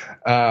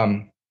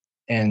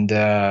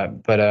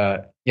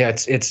 Yeah,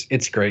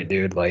 it's great,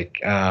 dude. Like,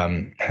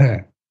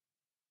 there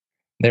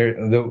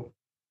the,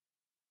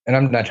 and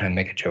I'm not trying to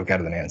make a joke out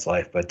of the man's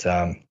life, but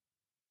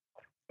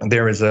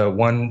there was a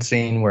one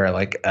scene where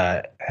like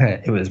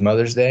it was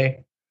Mother's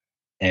Day,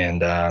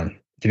 and to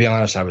be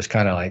honest, I was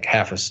kind of like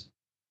half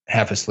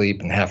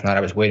asleep and half not.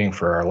 I was waiting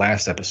for our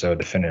last episode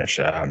to finish,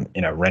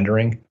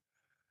 rendering.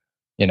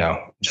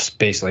 Just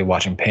basically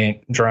watching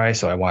paint dry.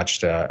 So I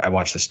watched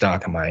the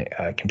stock on my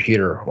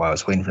computer while I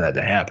was waiting for that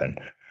to happen.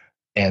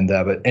 And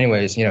but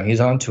anyways,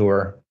 he's on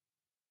tour,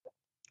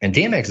 and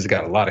DMX has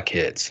got a lot of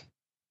kids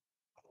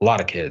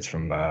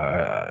from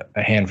a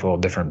handful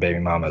of different baby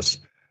mamas.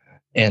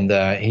 And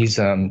he's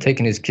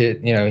taking his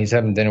kid, he's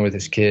having dinner with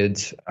his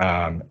kids,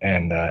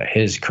 and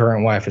his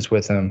current wife is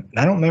with him. And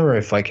I don't remember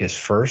if like his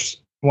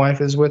first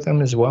wife is with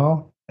him as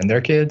well, and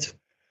their kids,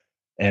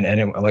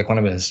 and like one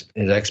of his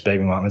ex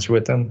baby mamas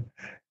with him.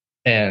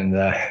 And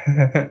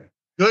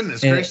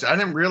goodness gracious, I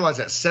didn't realize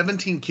that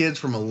 17 kids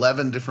from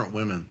 11 different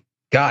women.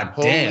 God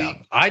Holy damn,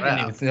 crap. I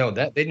didn't even know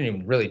that. They didn't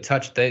even really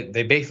touch.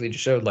 They basically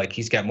just showed like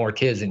he's got more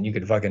kids than you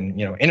could fucking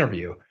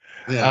interview.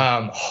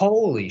 Yeah.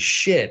 Holy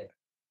shit.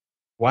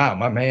 Wow,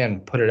 my man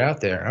put it out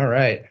there. All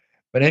right.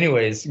 But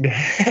anyways,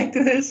 back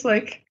to this,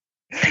 like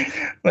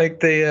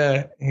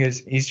they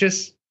he's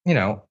just,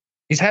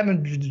 he's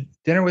having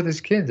dinner with his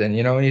kids, and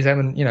and he's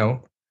having,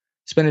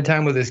 spending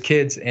time with his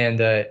kids, and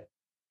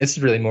it's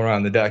really more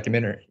on the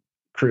documentary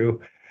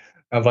crew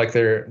of like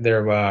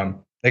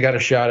they got a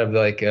shot of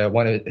like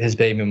one of his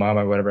baby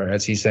mama or whatever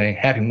as he's saying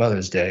Happy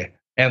Mother's Day,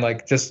 and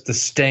like just the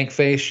stank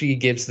face she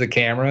gives the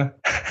camera.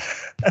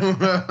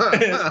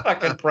 It's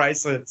fucking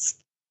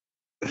priceless.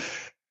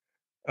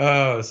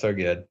 Oh, so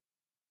good.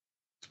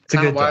 It's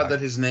kind of wild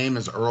that his name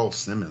is Earl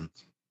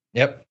Simmons.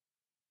 Yep.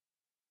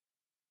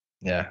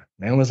 Yeah,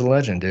 man was a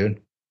legend,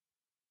 dude.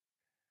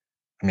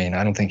 I mean,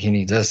 I don't think he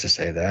needs us to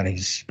say that.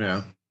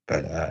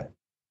 But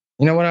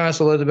what I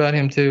also loved about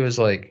him too is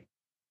like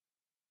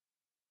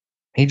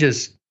he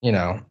just,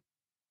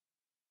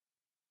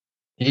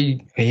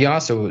 he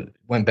also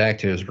went back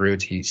to his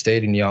roots. He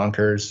stayed in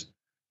Yonkers.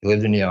 He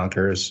lived in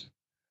Yonkers,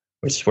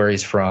 which is where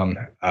he's from.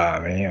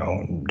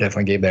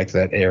 Definitely gave back to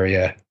that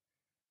area.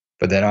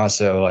 But then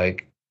also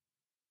like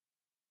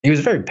he was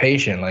very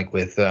patient, like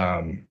with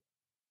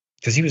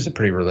because he was a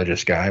pretty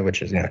religious guy,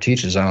 which is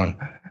teach his own.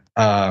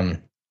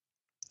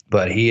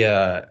 But he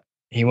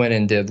went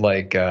and did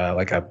like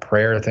a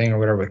prayer thing or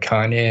whatever with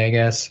Kanye, I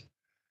guess,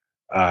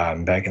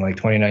 back in like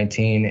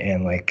 2019,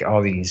 and like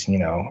all these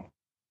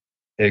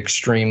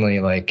extremely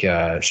like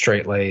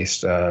straight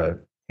laced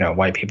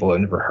white people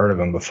had never heard of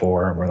him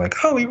before, and we're like,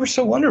 oh, you were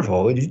so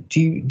wonderful.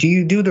 Do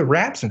you do the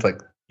raps? And it's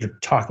like you're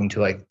talking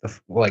to like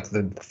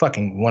the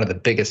fucking one of the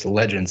biggest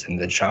legends in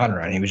the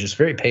genre, and he was just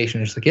very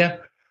patient. He's like, yeah,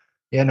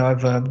 no,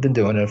 I've been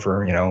doing it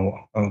for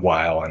a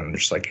while, and I'm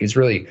just like, he's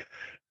really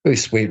really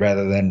sweet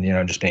rather than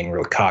just being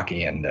real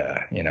cocky, and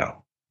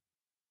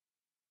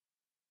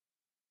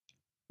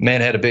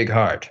man had a big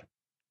heart.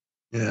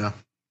 Yeah.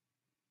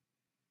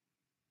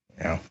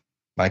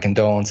 My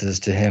condolences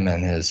to him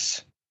and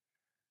his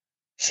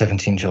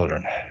 17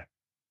 children.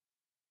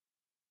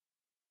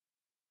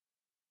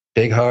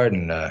 Big heart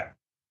and a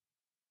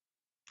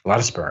lot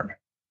of sperm.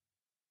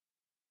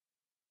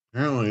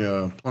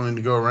 Apparently, plenty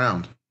to go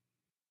around.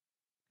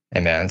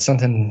 Hey man, it's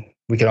something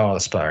we could all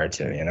aspire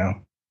to,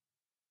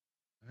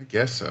 I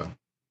guess so.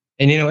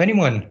 And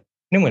anyone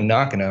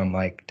knocking on him,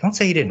 like, don't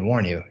say he didn't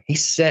warn you. He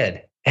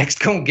said X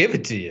gonna give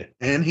it to you.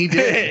 And he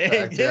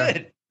did. He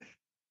did.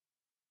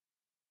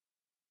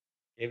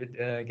 Gave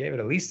it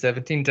at least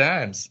 17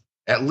 times.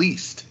 At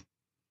least.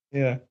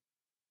 Yeah.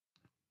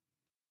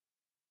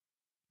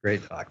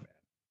 Great talk,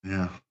 man.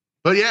 Yeah.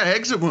 But yeah,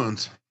 exit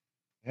wounds.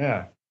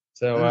 Yeah.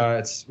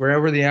 So we're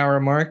over the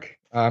hour mark.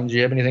 Do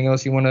you have anything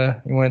else you want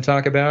to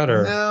talk about,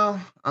 or? No,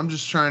 I'm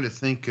just trying to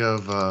think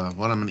of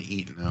what I'm going to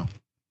eat now.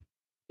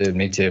 Dude,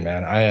 me too,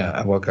 man.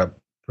 I woke up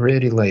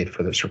pretty late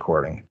for this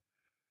recording.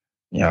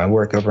 I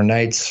work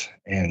overnights,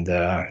 and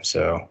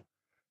so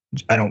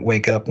I don't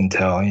wake up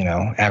until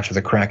after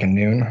the crack of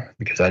noon,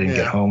 because I didn't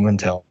get home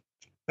until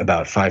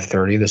about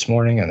 5:30 this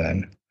morning. And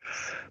then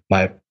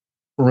my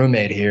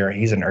roommate here,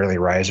 he's an early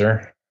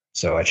riser,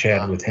 so I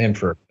chatted with him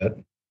for a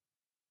bit.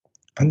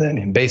 And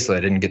then basically I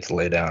didn't get to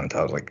lay down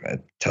until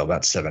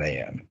about 7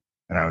 a.m.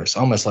 And I was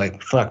almost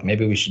like, fuck,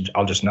 maybe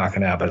I'll just knock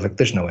it out. But I was like,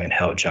 there's no way in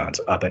hell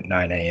John's up at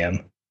 9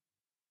 a.m.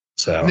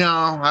 So no,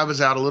 I was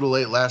out a little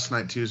late last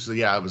night too. So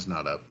yeah, I was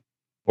not up.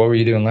 What were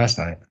you doing last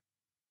night?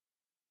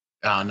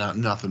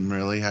 Nothing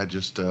really. I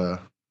just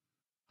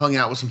hung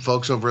out with some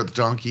folks over at the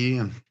Donkey,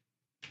 and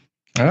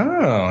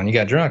and you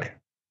got drunk.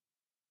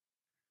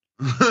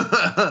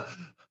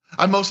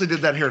 I mostly did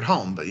that here at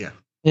home, but yeah.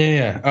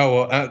 Yeah.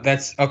 Oh well,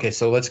 that's okay.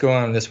 So let's go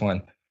on this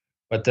one.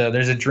 But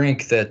there's a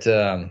drink that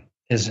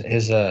his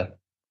and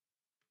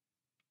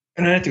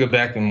I have to go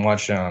back and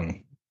watch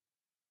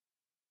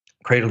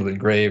Cradle to the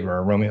Grave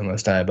or Romeo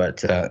Must Die. But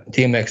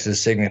DMX's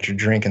signature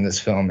drink in this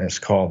film is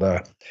called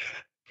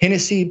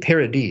Hennessy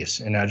Paradis.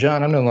 And now,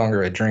 John, I'm no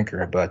longer a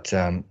drinker, but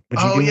would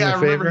you do me a I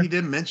remember favor? he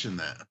did mention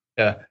that.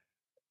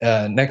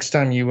 Yeah. Next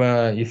time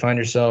you find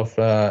yourself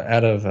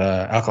out of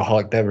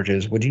alcoholic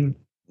beverages, would you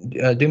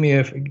do me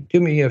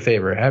a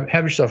favor?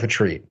 Have yourself a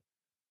treat.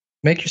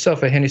 Make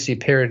yourself a Hennessy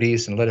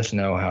Paradis and let us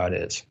know how it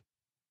is.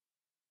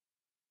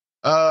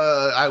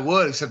 I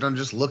would, except I'm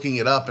just looking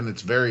it up and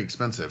it's very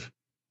expensive.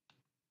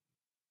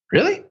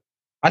 Really?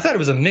 I thought it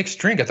was a mixed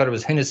drink. I thought it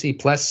was Hennessy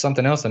plus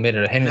something else that made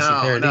it a Hennessy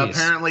Paradis. No,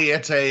 apparently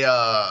it's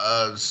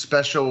a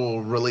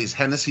special release,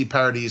 Hennessy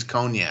Paradis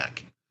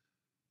Cognac.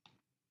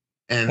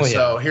 And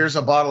here's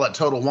a bottle at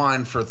Total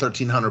Wine for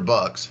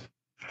 $1,300.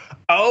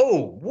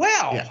 Oh,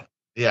 wow.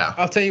 Yeah.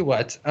 I'll tell you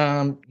what.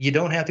 You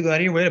don't have to go out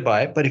of your way to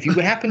buy it, but if you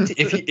happen to,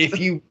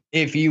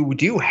 if you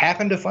do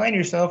happen to find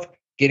yourself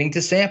getting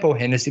to sample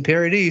Hennessy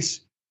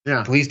Paradis,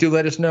 please do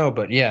let us know.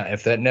 But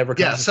if that never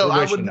comes to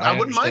fruition, I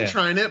wouldn't mind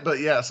trying it, but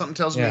something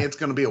tells me it's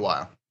going to be a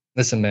while.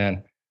 Listen,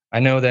 man, I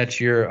know that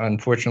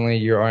unfortunately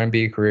your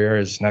R&B career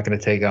is not going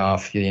to take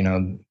off. You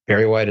know,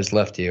 Barry White has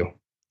left you.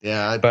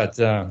 Yeah. But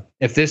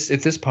if this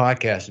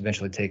podcast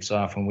eventually takes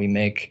off and we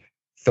make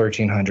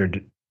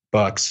 $1,300,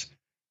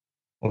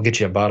 we'll get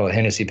you a bottle of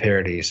Hennessy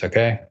Paradis.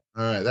 Okay.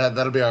 All right.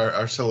 That'll be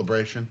our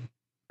celebration.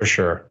 For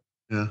sure.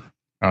 Yeah.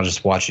 I'll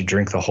just watch you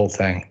drink the whole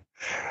thing.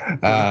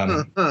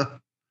 Yeah.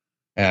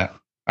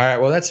 All right.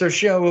 Well, that's our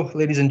show,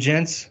 ladies and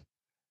gents.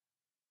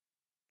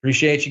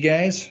 Appreciate you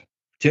guys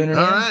tuning in.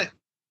 All right.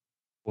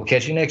 We'll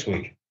catch you next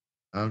week.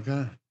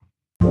 Okay.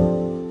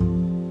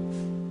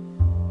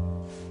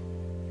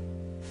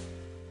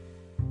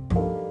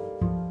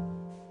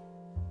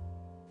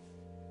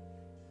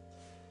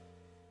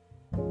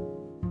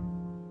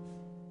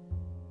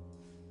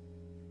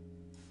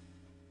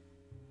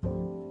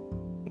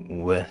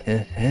 Well,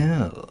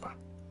 hell,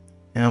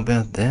 how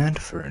about that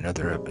for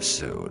another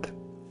episode?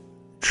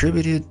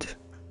 Attributed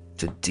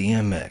to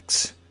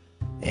DMX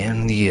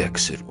and the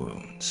Exit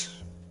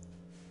Wounds.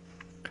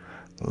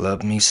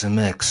 Love me some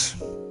X.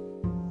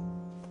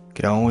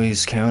 Can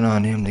always count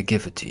on him to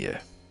give it to you,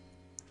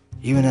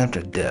 even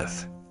after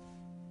death.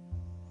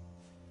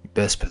 You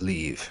best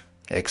believe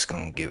X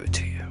gonna give it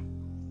to you.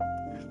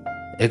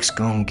 X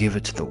gonna give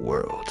it to the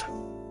world,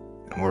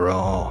 and we're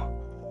all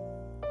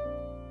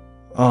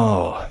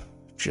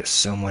just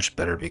so much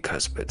better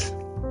because of it.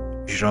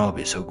 We should all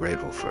be so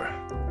grateful for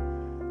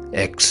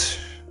X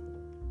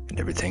and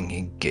everything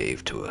he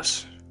gave to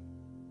us.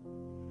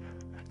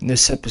 In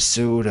this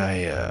episode,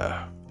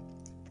 I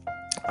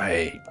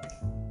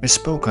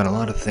misspoke on a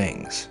lot of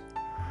things.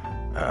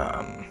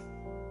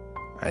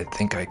 I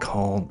think I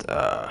called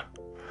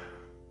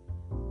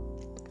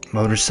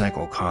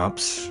motorcycle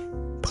cops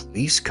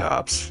police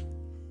cops.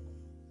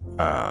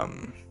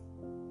 And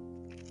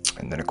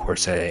then of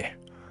course I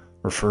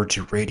referred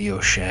to Radio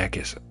Shack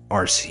as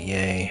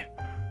RCA.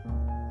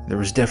 There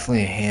was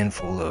definitely a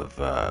handful of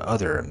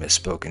other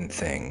misspoken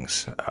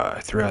things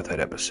throughout that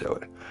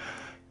episode.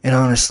 And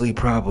honestly,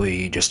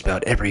 probably just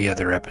about every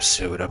other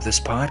episode of this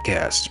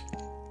podcast.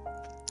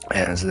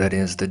 As that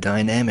is the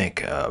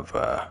dynamic of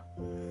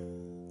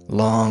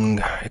long,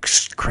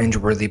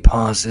 cringeworthy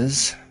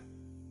pauses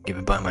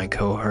given by my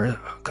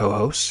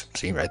co-host.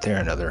 See right there,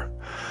 another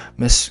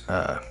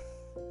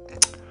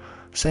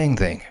saying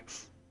thing.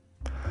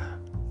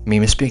 Me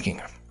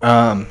misspeaking.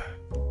 But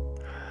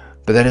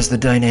that is the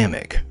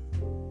dynamic.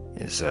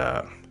 Is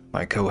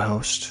my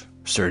co-host,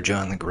 Sir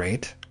John the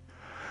Great,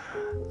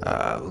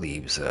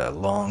 leaves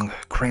long,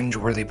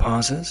 cringe-worthy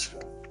pauses,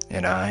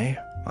 and I,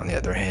 on the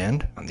other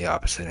hand, on the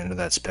opposite end of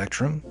that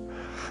spectrum,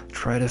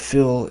 try to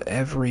fill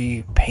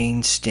every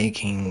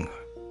painstaking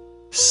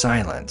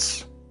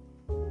silence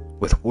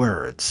with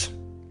words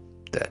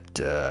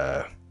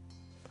that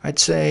I'd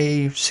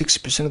say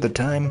 60% of the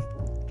time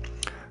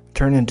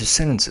turn into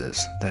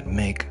sentences that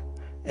make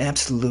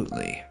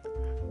absolutely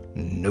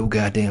no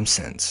goddamn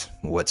sense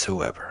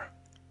whatsoever.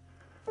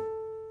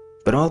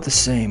 But all the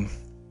same,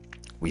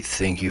 we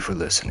thank you for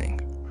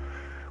listening.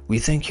 We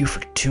thank you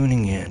for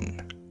tuning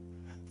in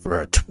for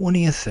our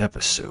 20th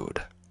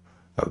episode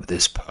of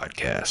this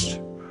podcast.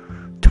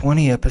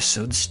 20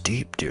 episodes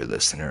deep, dear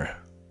listener.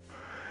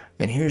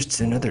 And here's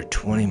to another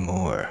 20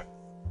 more.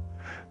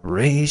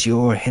 Raise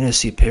your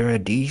Hennessy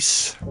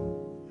Paradis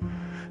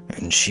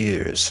and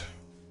cheers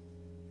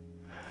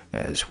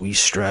as we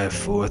strive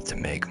forth to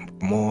make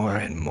more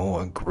and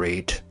more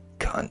great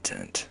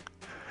content.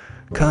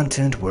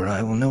 Content where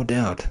I will no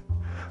doubt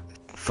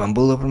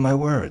fumble over my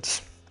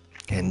words,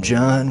 and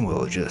John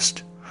will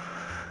just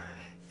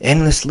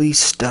endlessly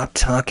stop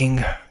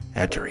talking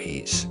after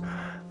he's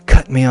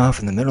cut me off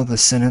in the middle of the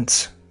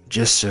sentence,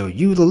 just so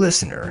you, the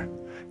listener,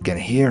 can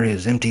hear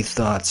his empty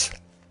thoughts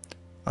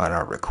on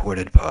our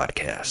recorded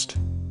podcast.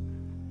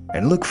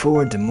 And look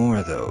forward to more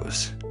of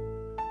those.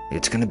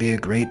 It's going to be a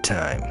great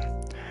time.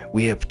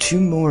 We have 2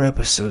 more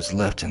episodes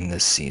left in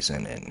this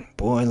season, and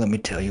boy, let me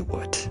tell you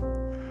what.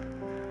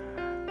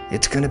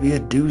 It's going to be a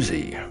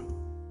doozy.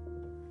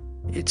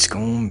 It's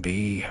going to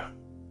be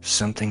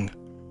something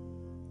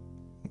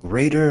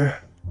greater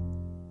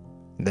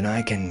than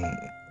I can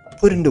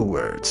put into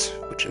words,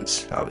 which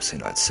is obviously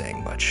not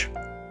saying much.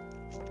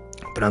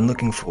 But I'm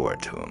looking forward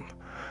to them.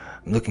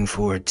 I'm looking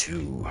forward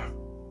to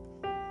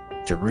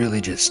really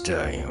just,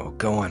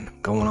 going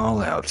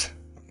all out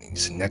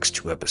these next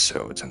 2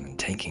 episodes and then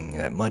taking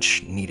that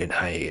much needed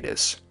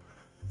hiatus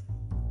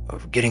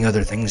of getting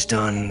other things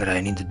done that I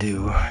need to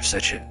do,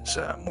 such as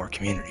more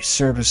community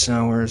service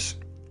hours.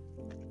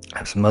 I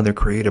have some other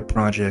creative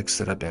projects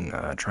that I've been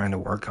trying to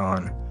work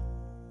on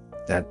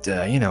that,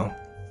 I'm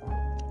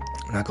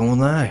not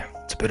gonna lie,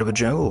 it's a bit of a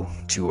juggle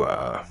to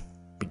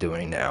be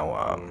doing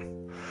now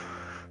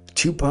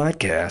 2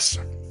 podcasts,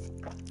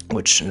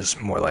 which is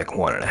more like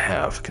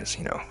 1.5, because,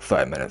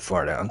 5-minute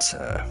fart outs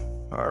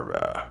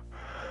are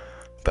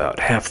about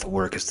half the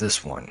work as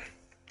this one.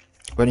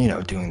 But,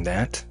 doing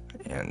that,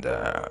 and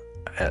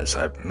as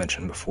I've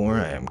mentioned before,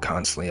 I am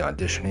constantly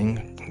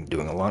auditioning,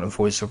 doing a lot of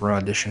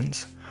voiceover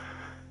auditions.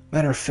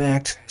 Matter of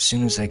fact, as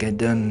soon as I get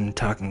done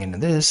talking into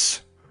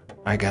this,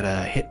 I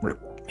gotta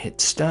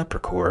hit stop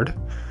record,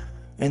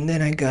 and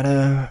then I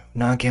gotta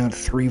knock out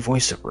 3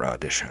 voiceover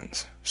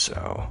auditions.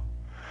 So,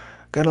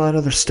 got a lot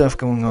of other stuff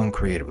going on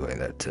creatively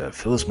that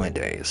fills my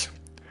days.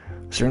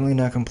 Certainly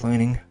not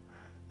complaining,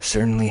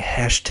 certainly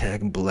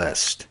hashtag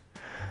blessed,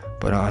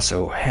 but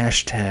also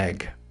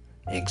hashtag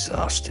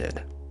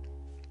exhausted.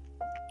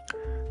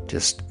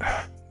 Just,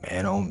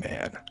 man, oh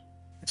man,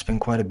 it's been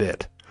quite a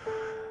bit.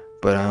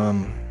 But,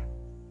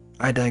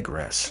 I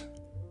digress.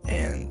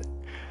 And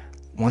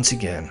once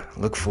again,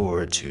 look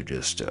forward to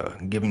just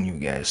giving you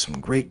guys some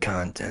great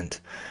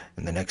content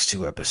in the next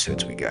 2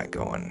 episodes we got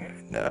going.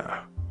 And,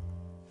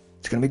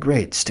 it's gonna be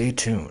great. Stay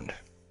tuned.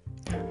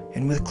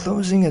 And with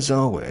closing, as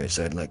always,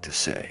 I'd like to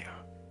say,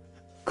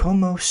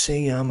 Como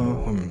se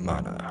llama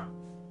hermana?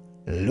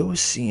 Lo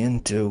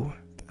siento,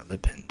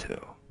 Pelipinto.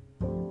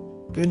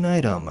 Good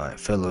night, all my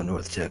fellow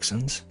North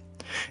Texans.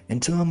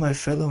 And to all my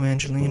fellow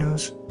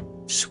Angelinos,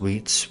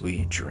 sweet,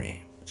 sweet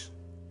dreams.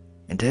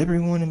 And to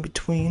everyone in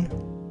between,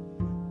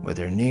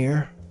 whether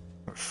near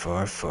or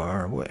far,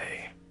 far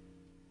away.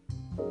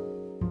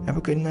 Have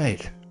a good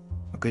night,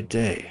 a good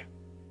day,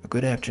 a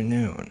good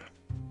afternoon.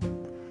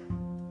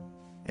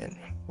 And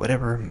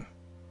whatever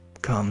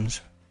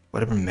comes,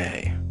 whatever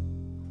may,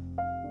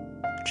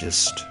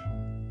 just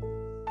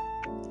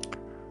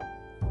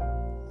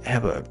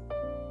have a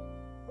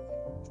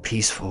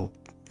peaceful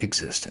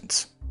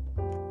existence.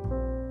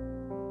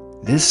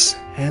 This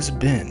has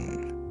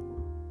been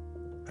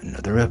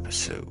another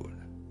episode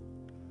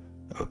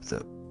of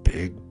the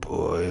Big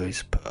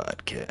Boys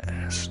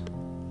Podcast.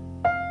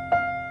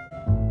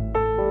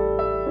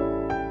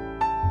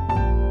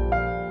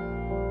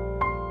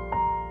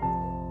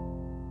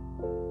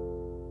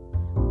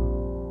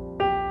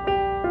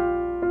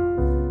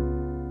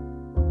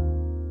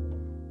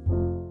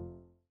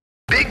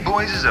 Big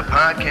Boys is a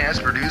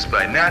podcast produced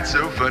by Not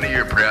So Funny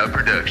or Proud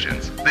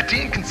Productions. The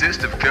team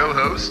consists of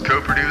co-hosts,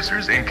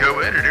 co-producers, and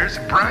co-editors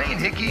Brian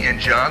Hickey and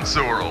John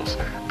Sorrells,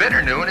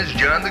 better known as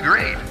John the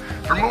Great.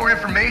 For more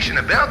information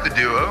about the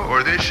duo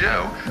or this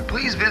show,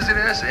 please visit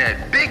us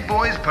at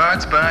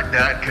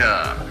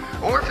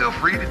bigboyspodspot.com, or feel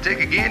free to take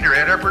a gander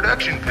at our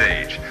production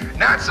page,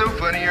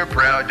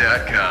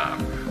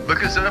 notsofunnyorproud.com.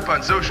 Look us up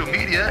on social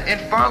media and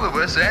follow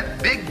us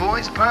at Big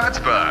Boys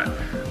Podspot.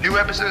 New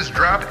episodes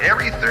drop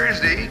every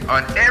Thursday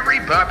on every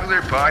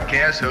popular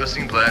podcast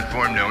hosting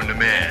platform known to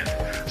man.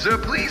 So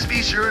please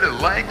be sure to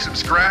like,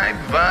 subscribe,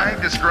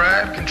 vibe,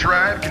 describe,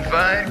 contrive,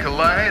 confide,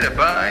 collide,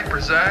 abide,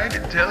 preside,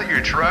 tell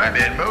your tribe,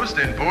 and most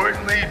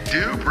importantly,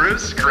 do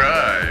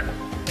prescribe.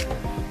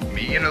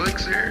 Me and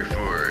Elixir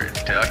for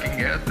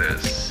talking out the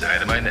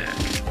side of my neck.